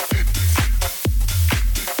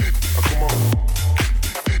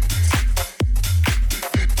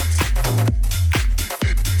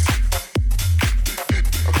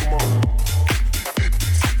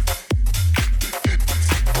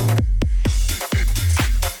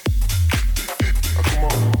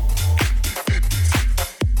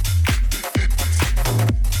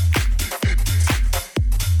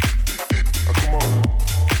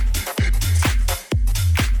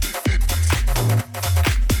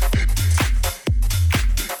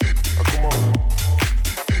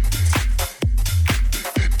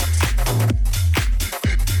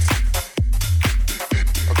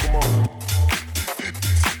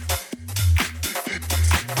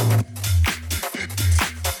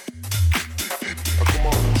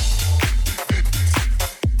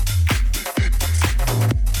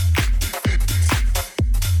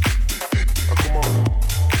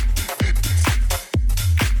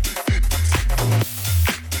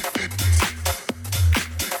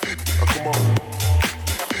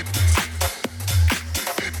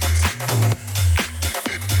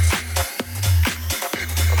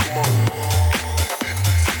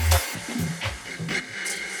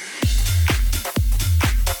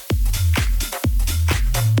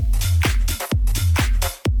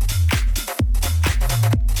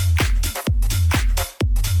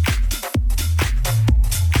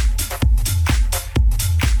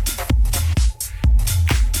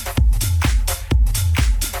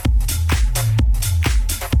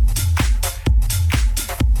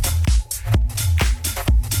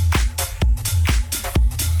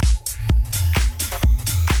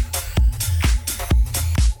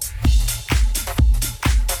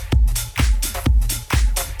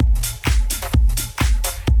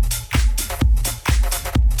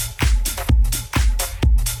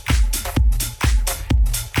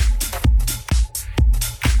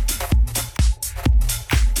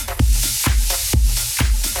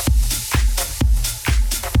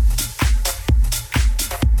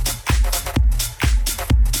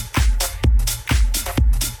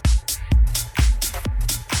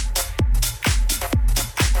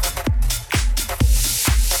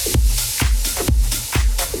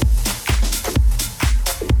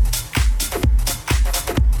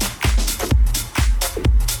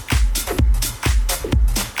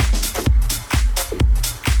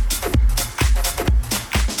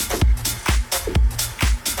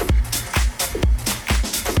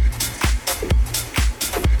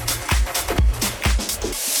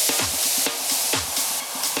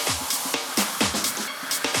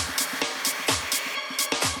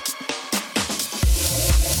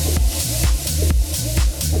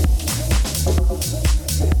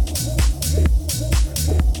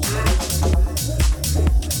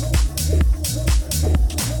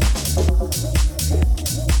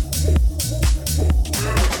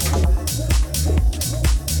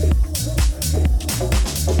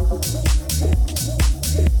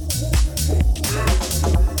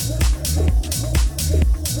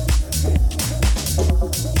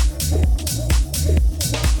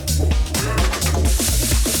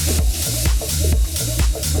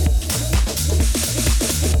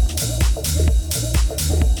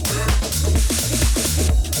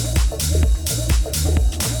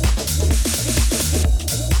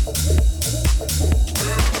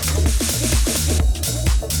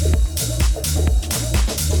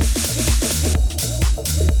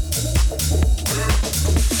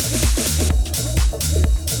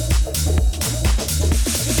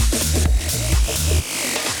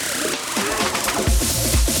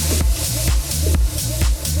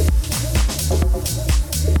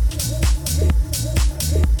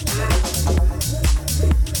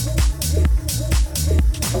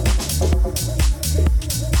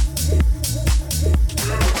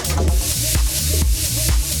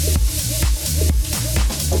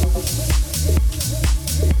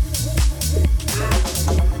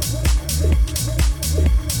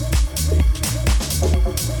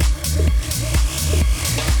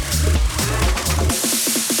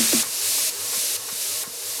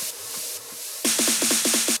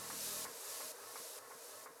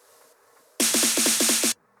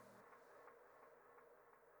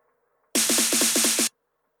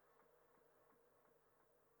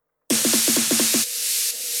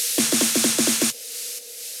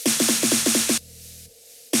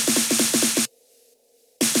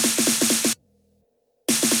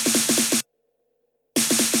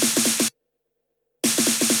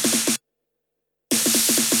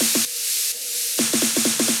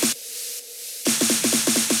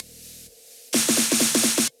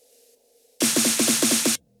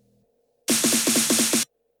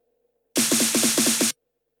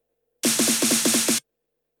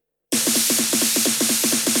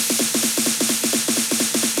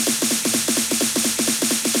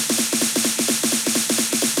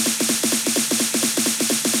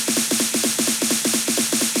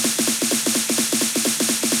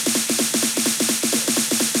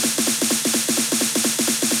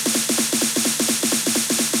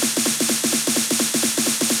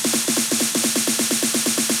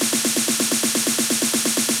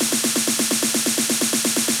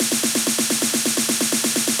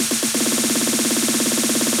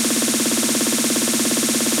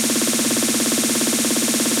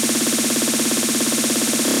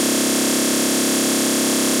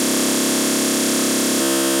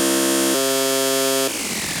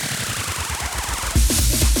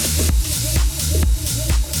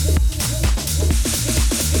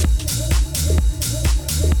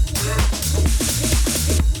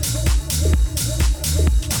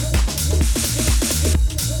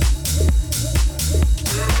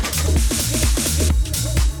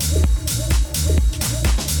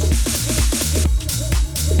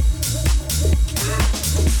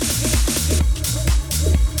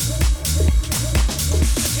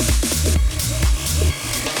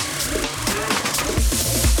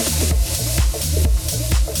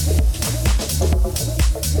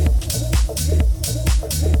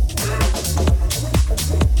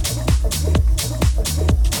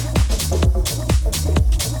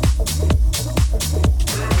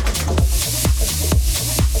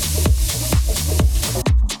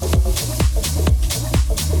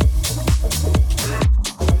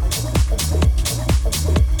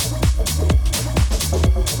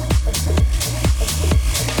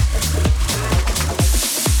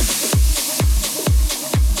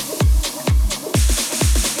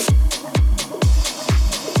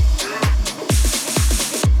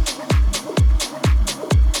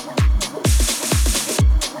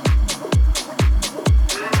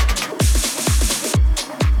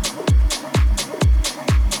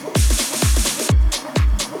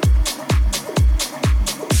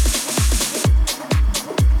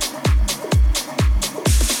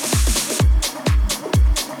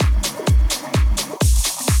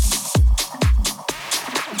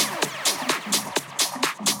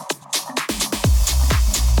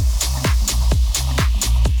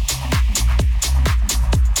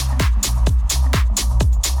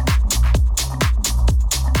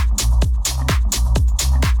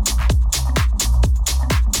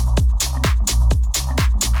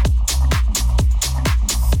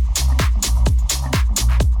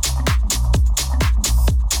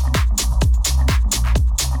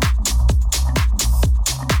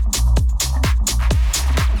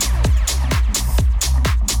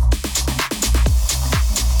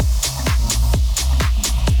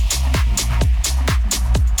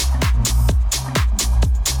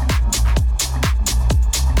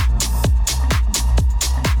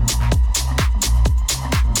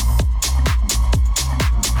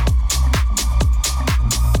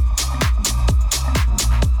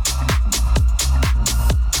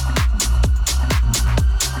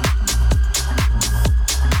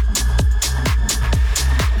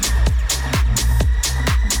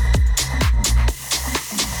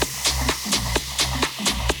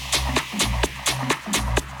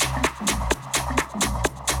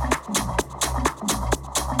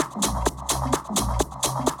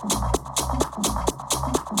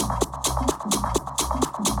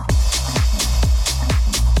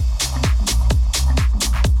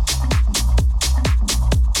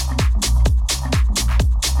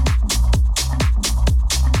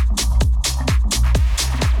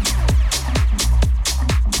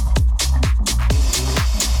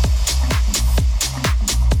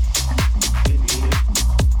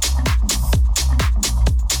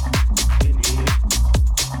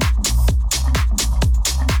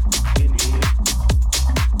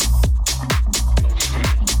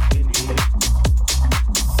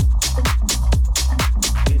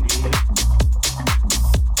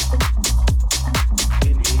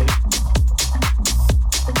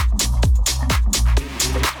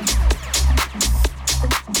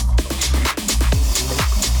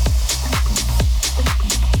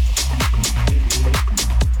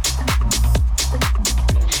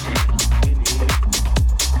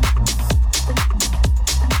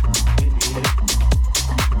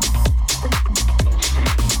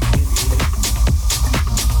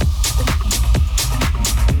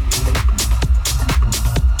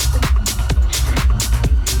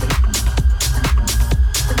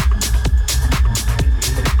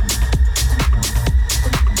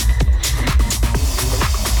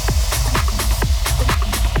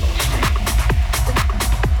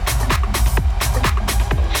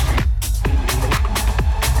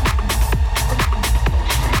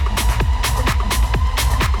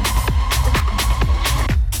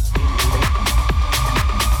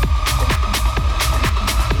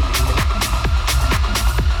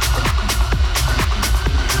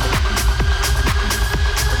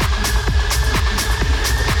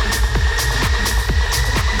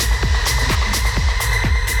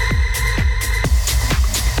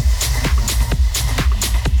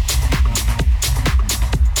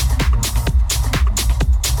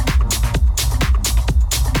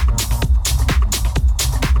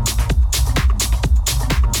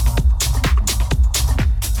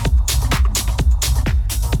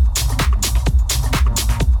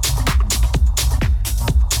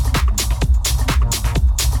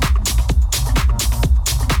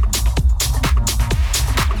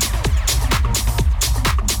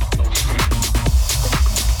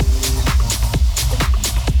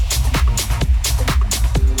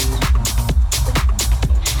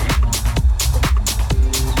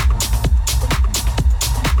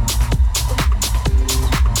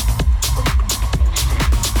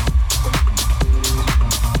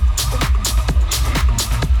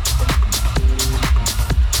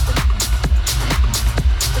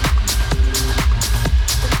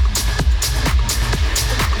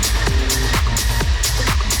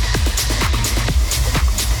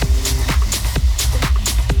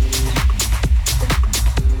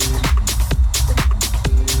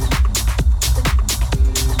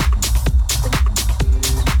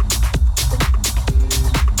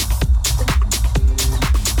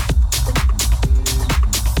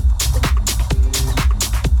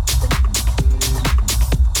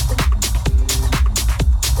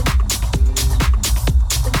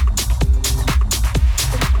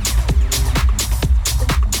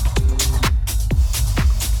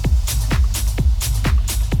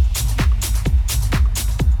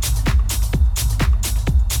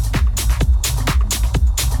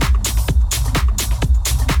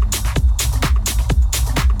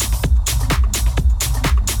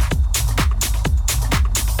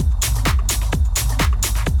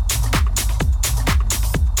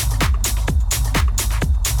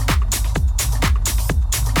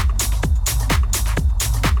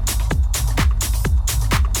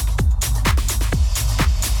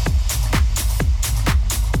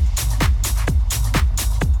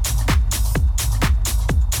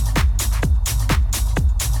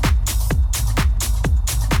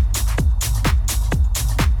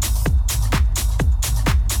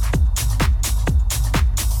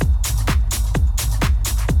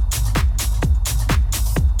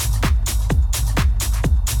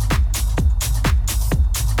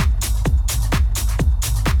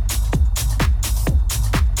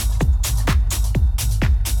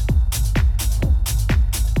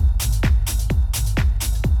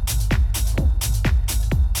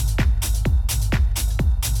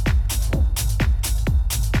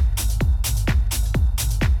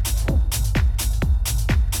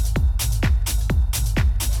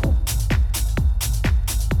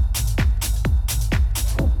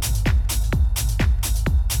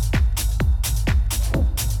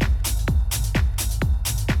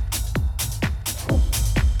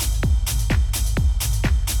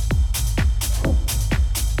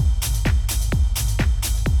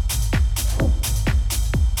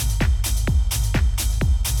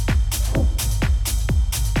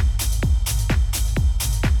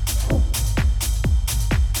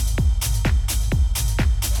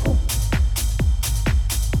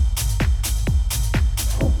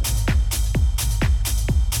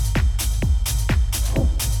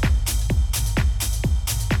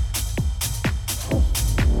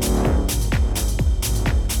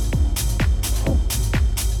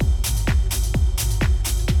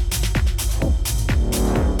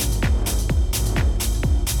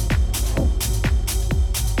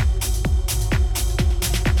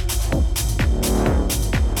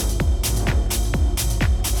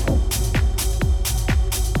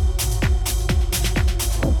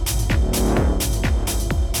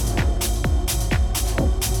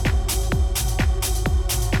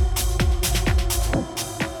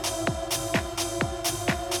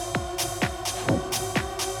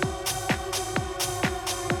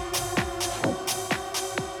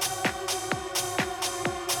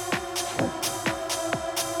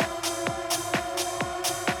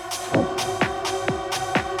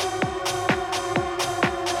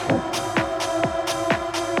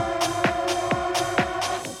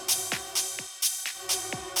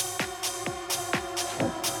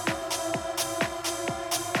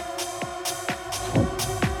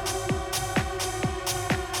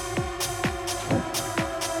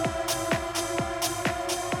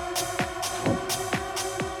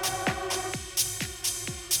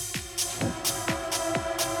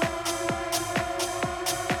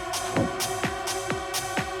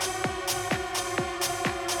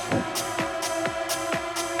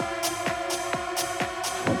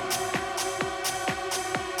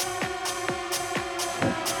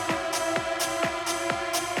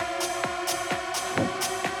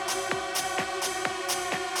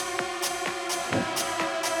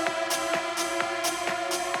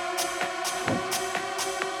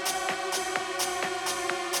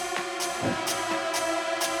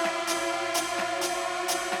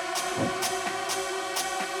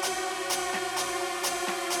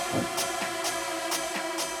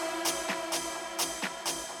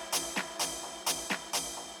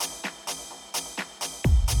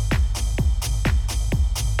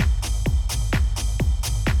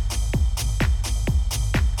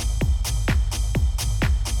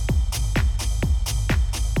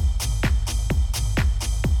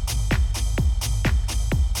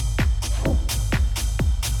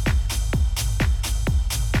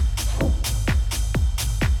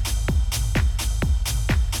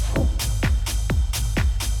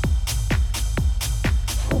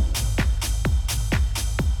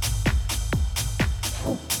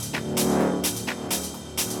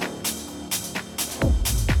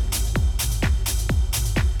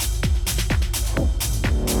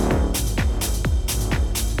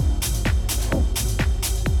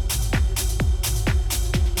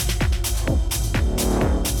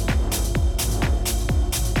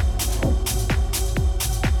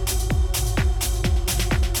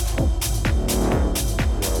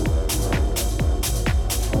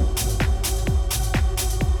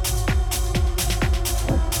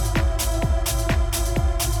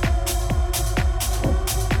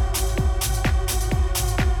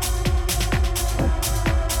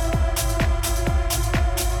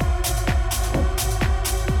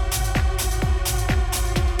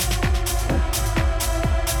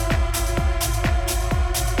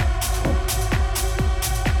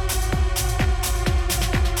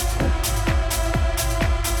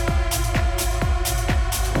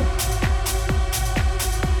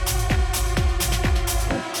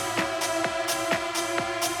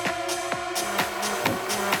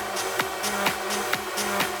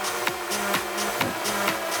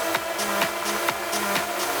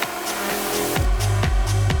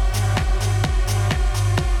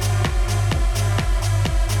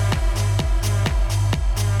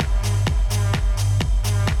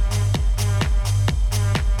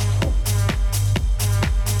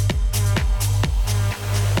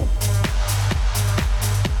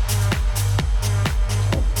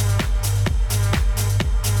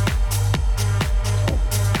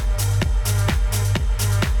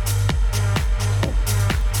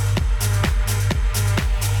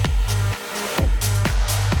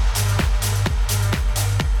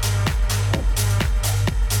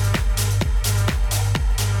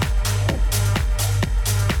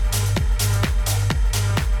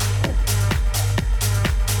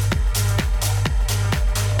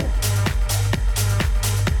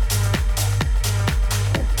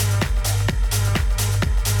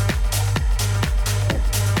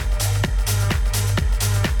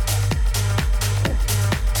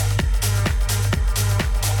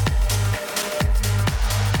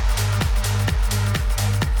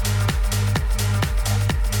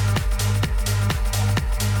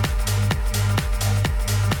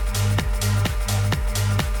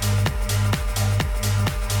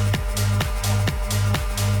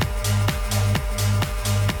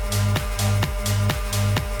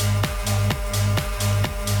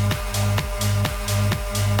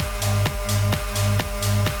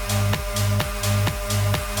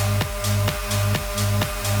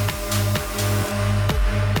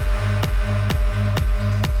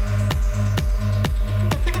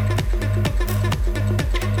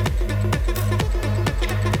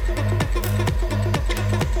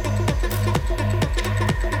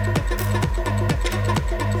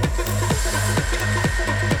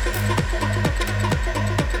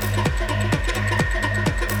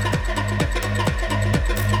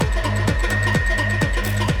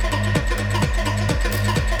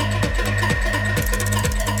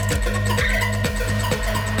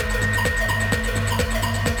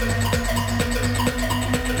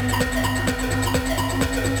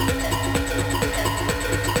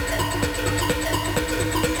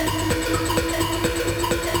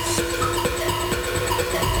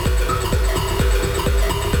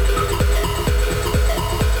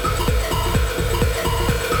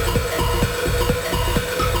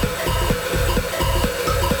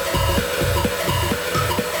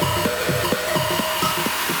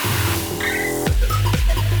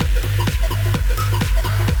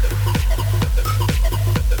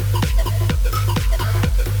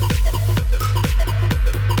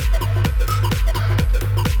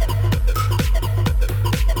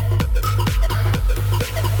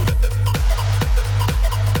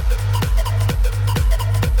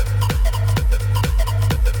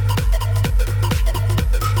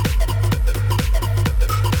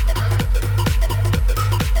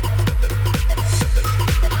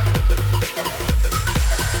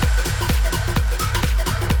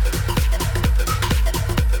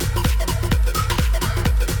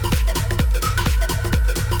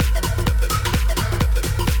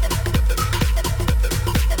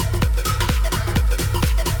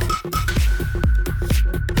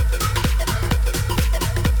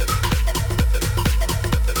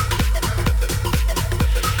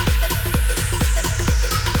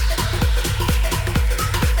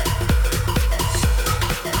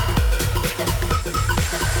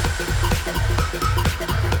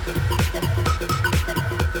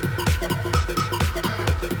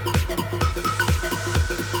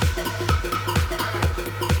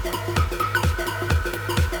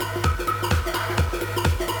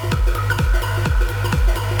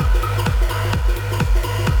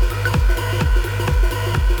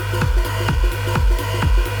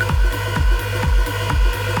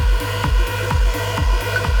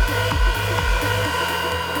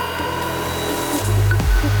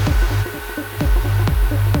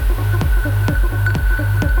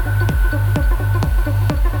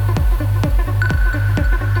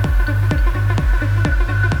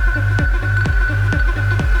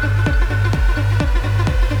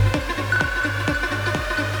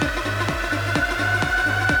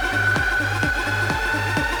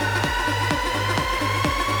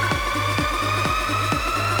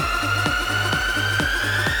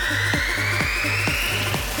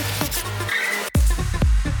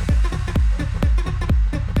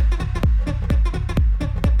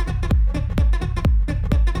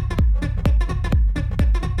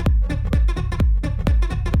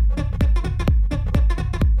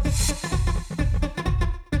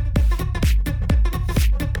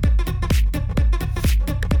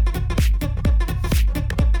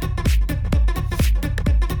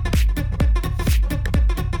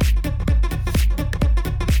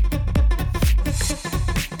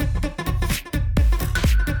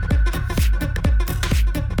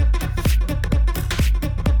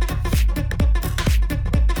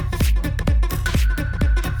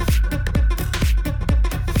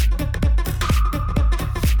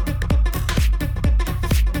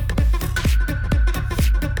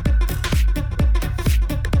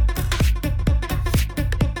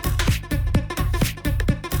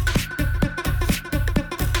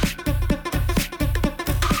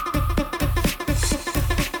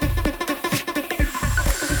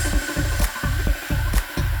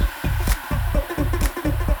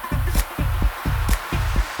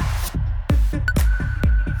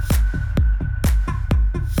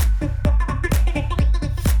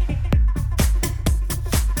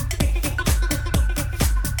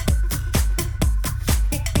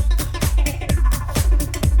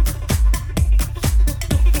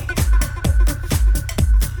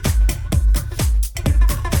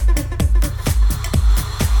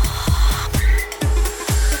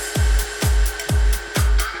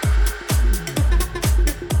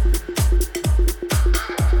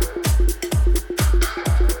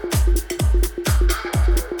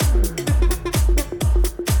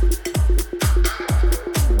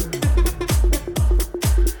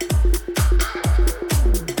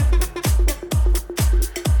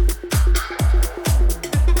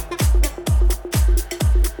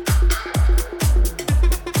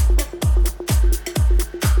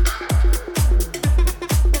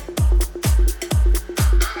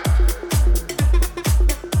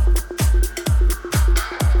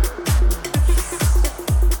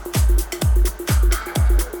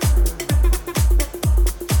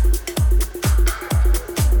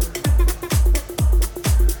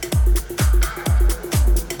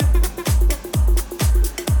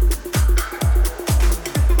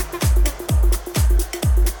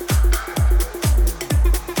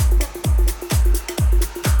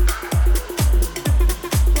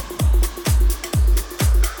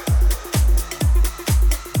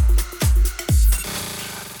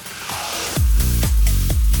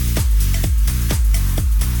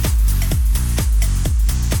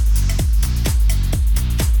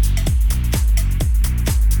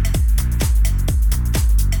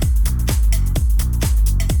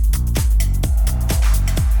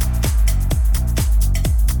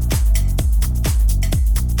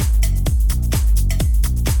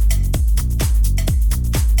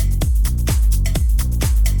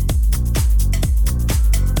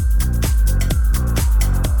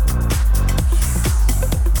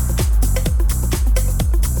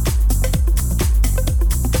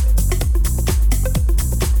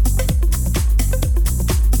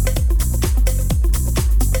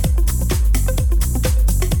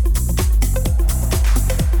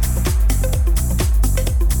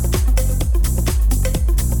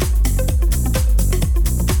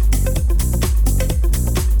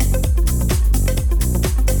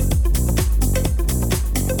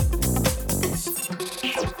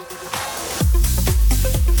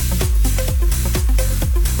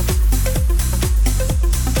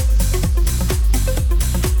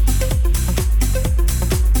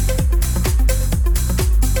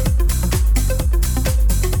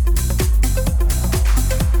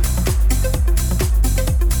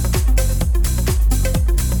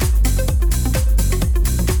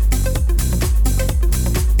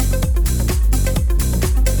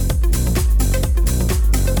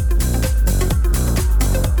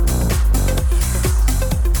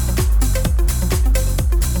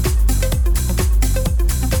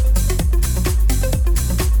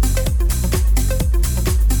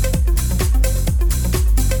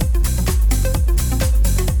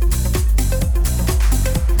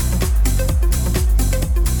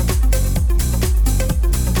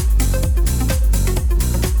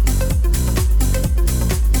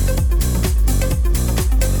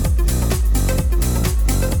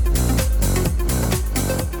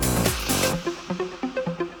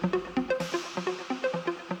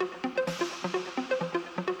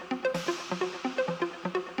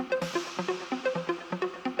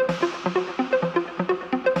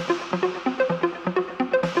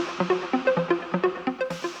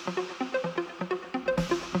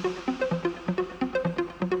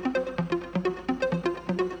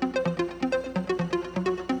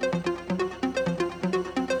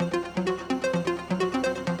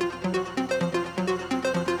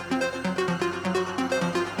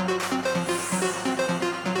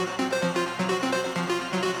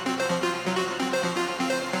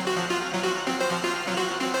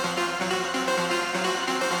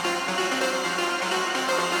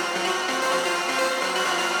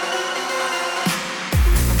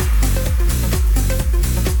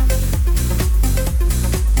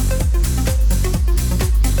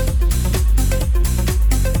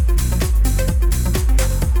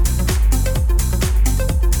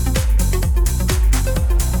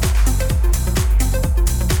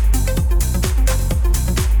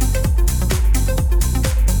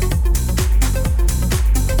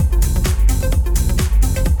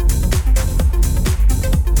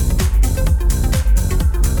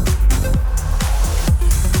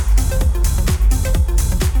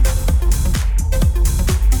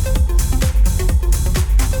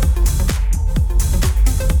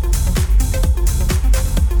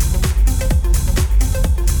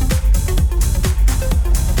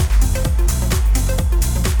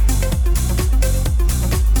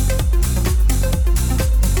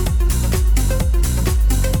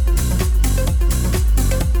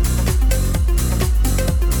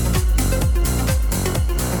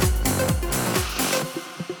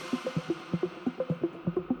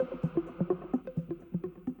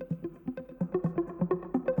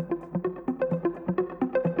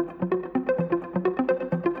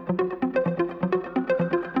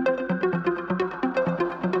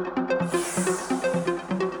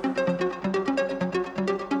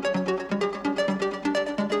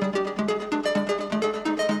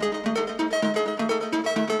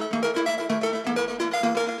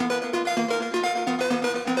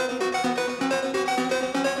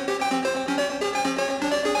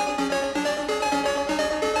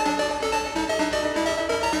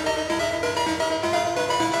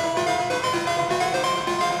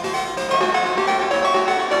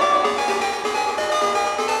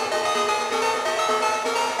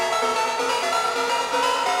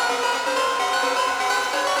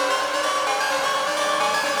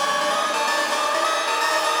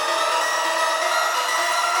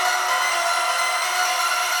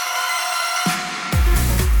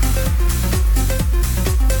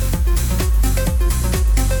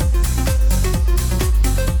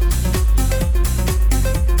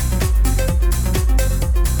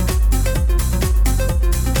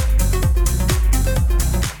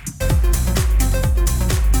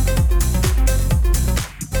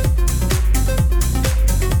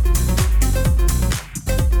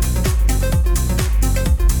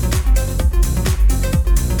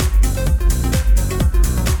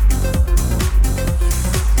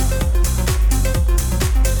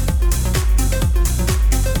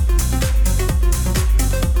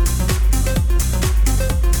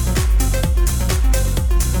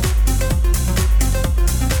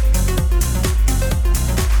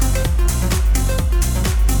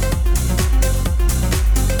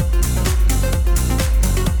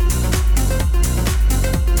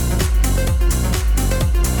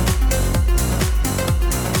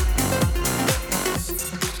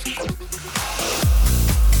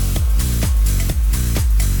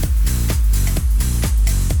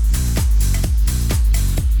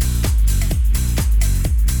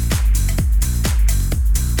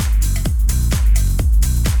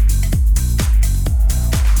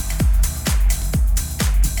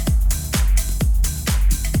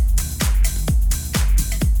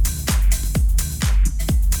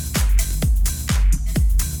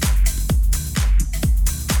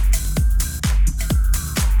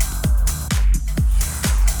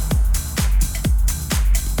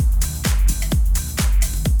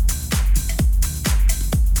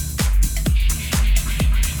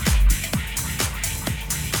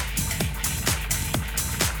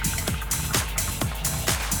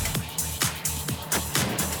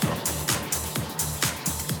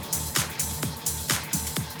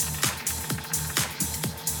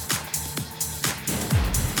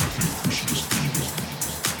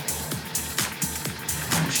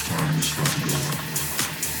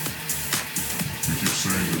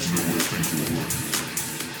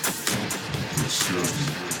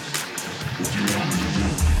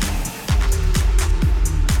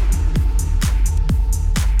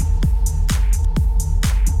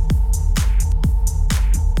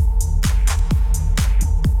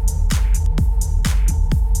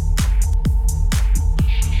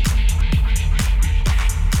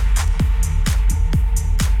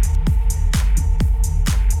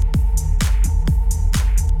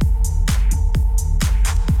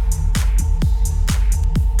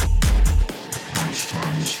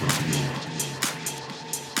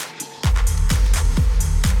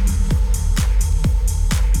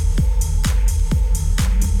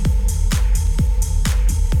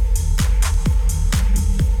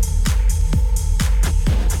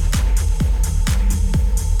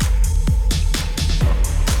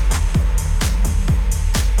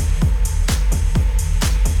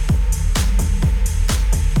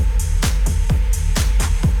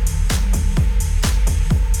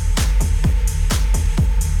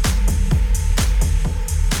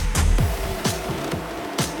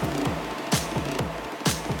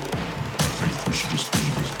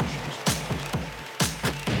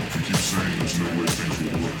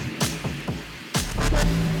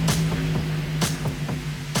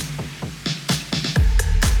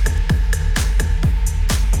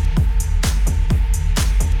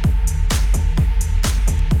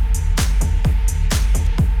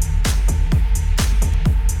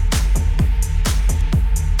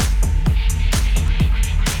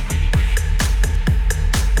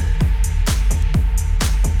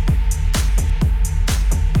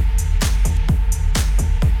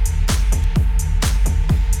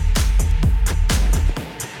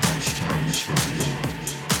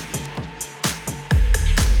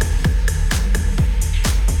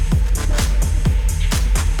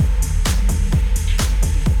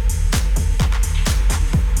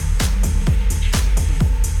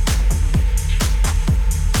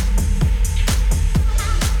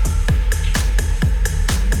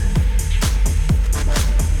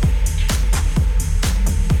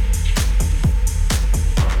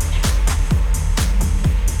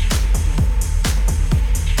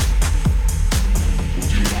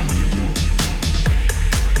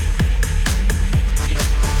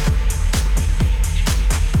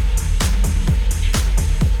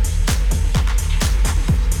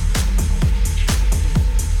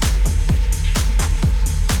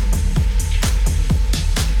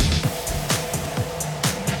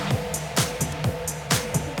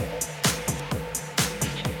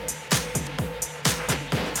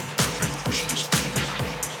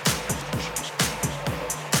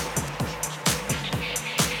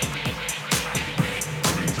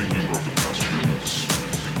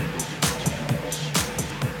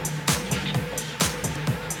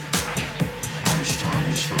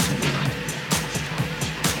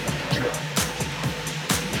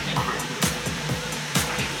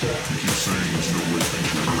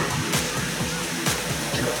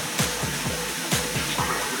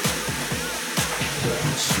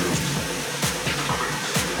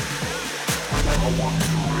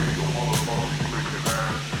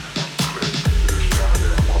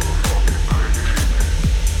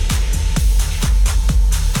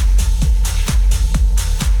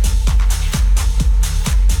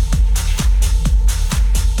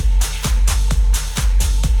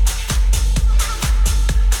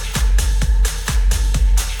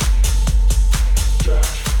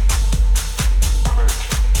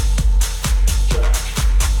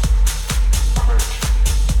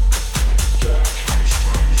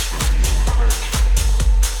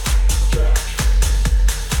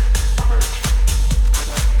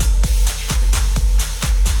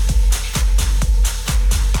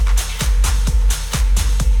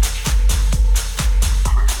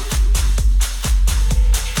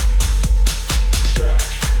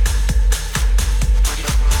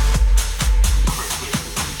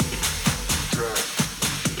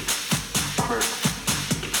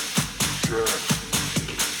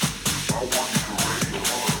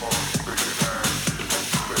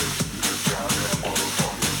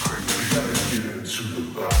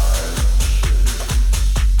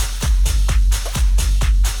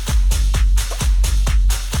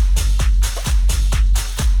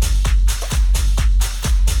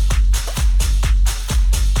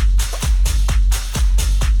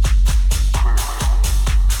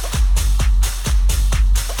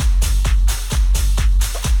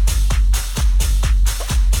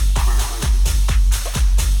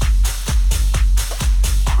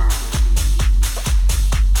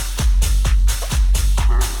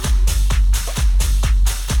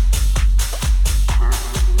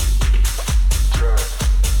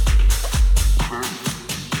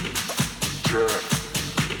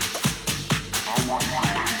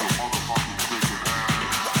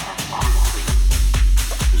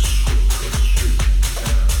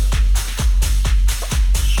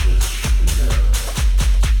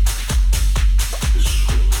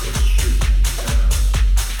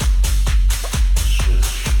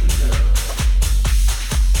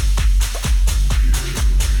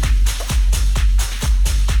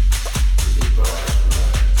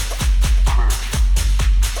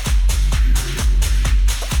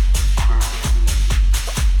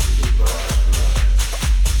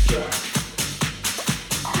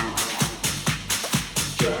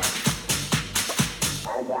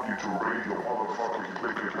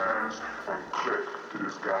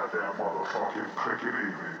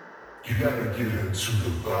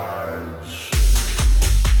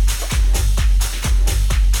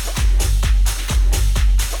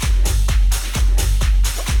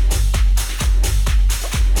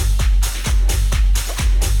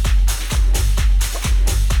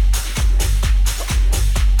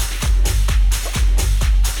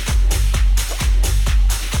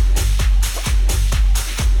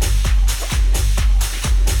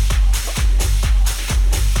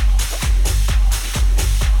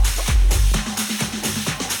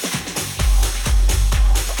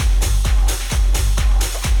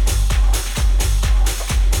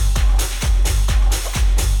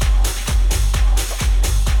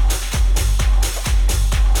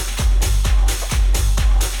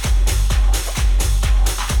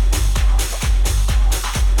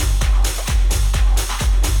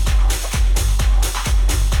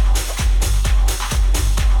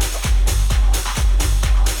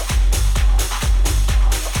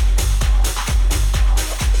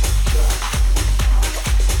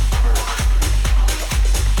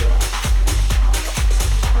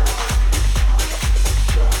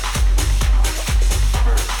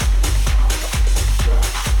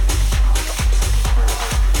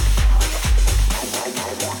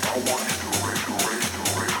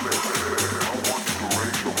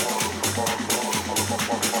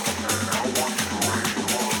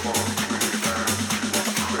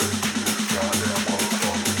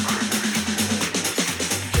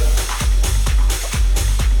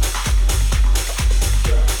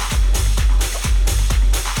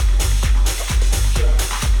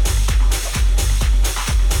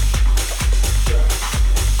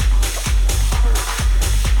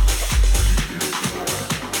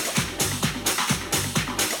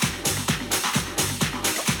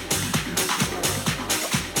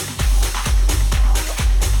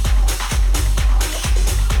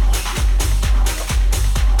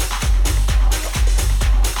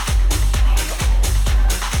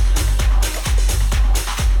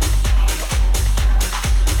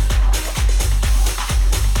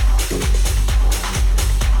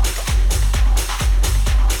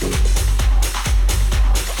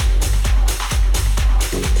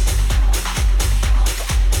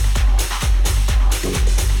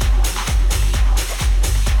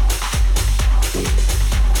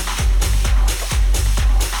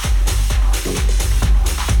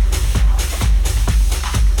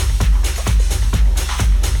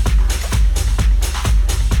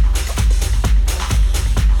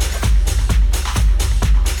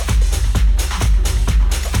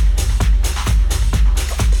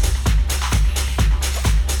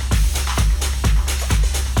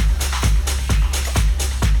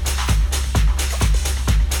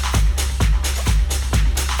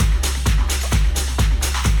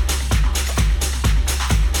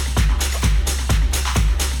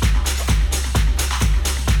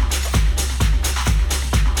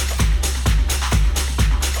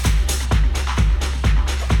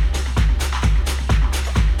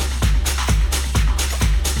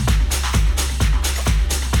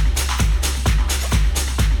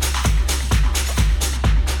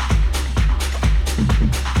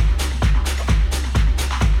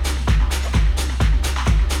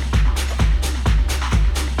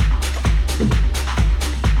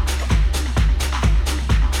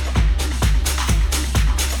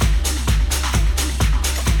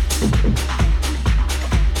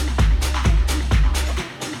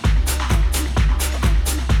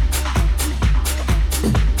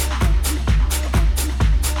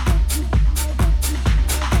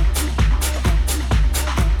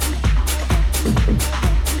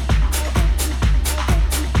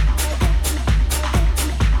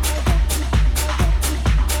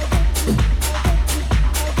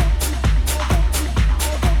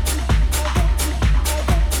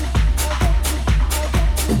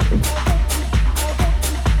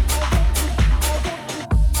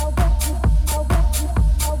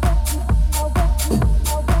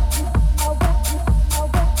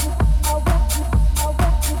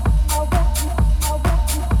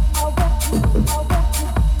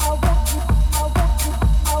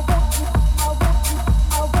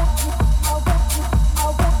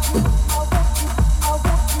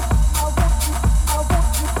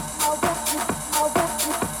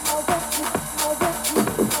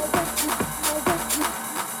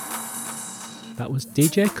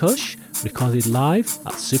 DJ Kusch, recorded live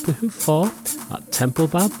at Superhoop 4 at Temple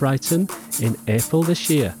Bar, Brighton in April this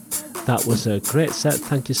year. That was a great set.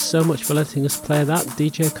 Thank you so much for letting us play that,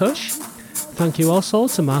 DJ Kusch. Thank you also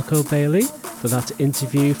to Marco Bailey for that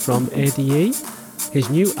interview from ADE. His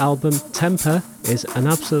new album, Temper, is an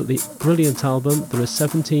absolutely brilliant album. There are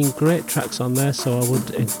 17 great tracks on there, so I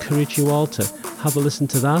would encourage you all to have a listen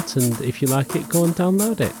to that, and if you like it, go and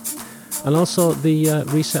download it. And also the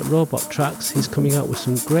Reset Robot tracks. He's coming out with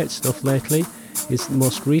some great stuff lately. His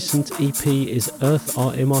most recent EP is Earth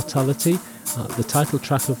or Immortality, the title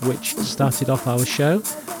track of which started off our show,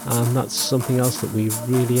 and that's something else that we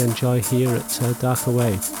really enjoy here at Darker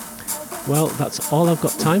Wave. Well, that's all I've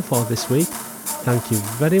got time for this week. Thank you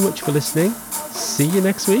very much for listening. See you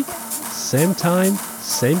next week. Same time,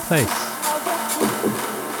 same place.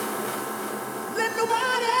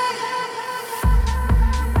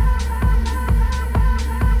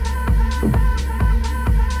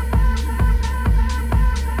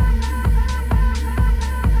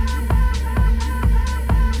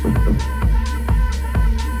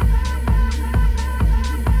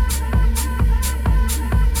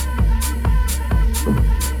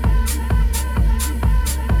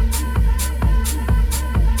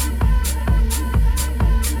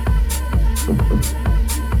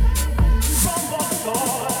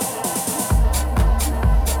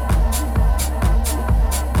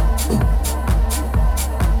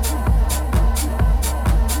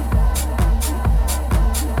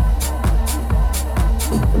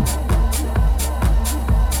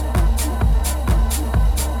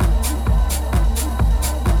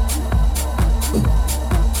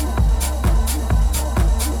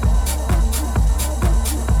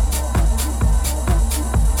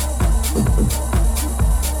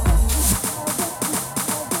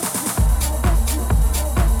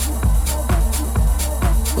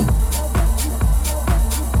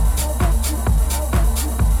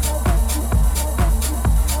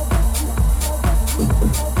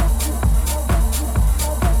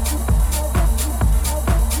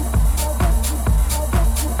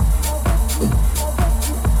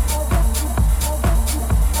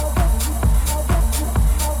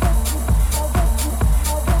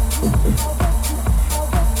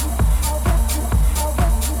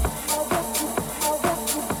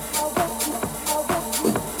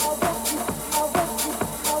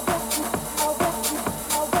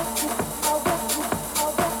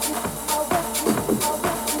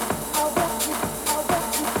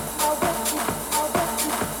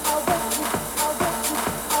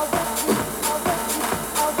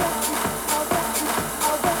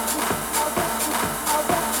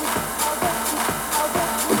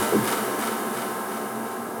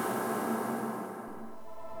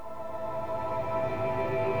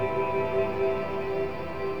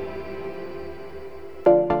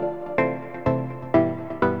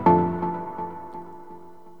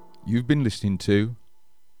 You've been listening to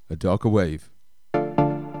A Darker Wave.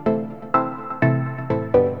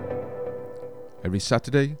 Every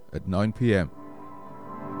Saturday at 9 p.m.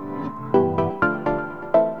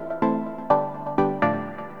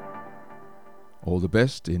 All the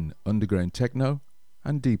best in underground techno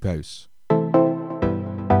and deep house.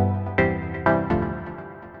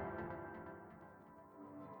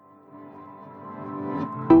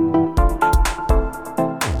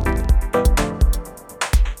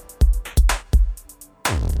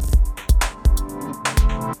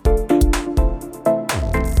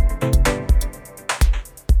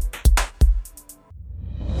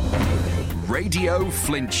 Radio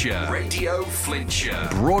Flintshire. Radio Flintshire.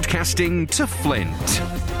 Broadcasting to Flint.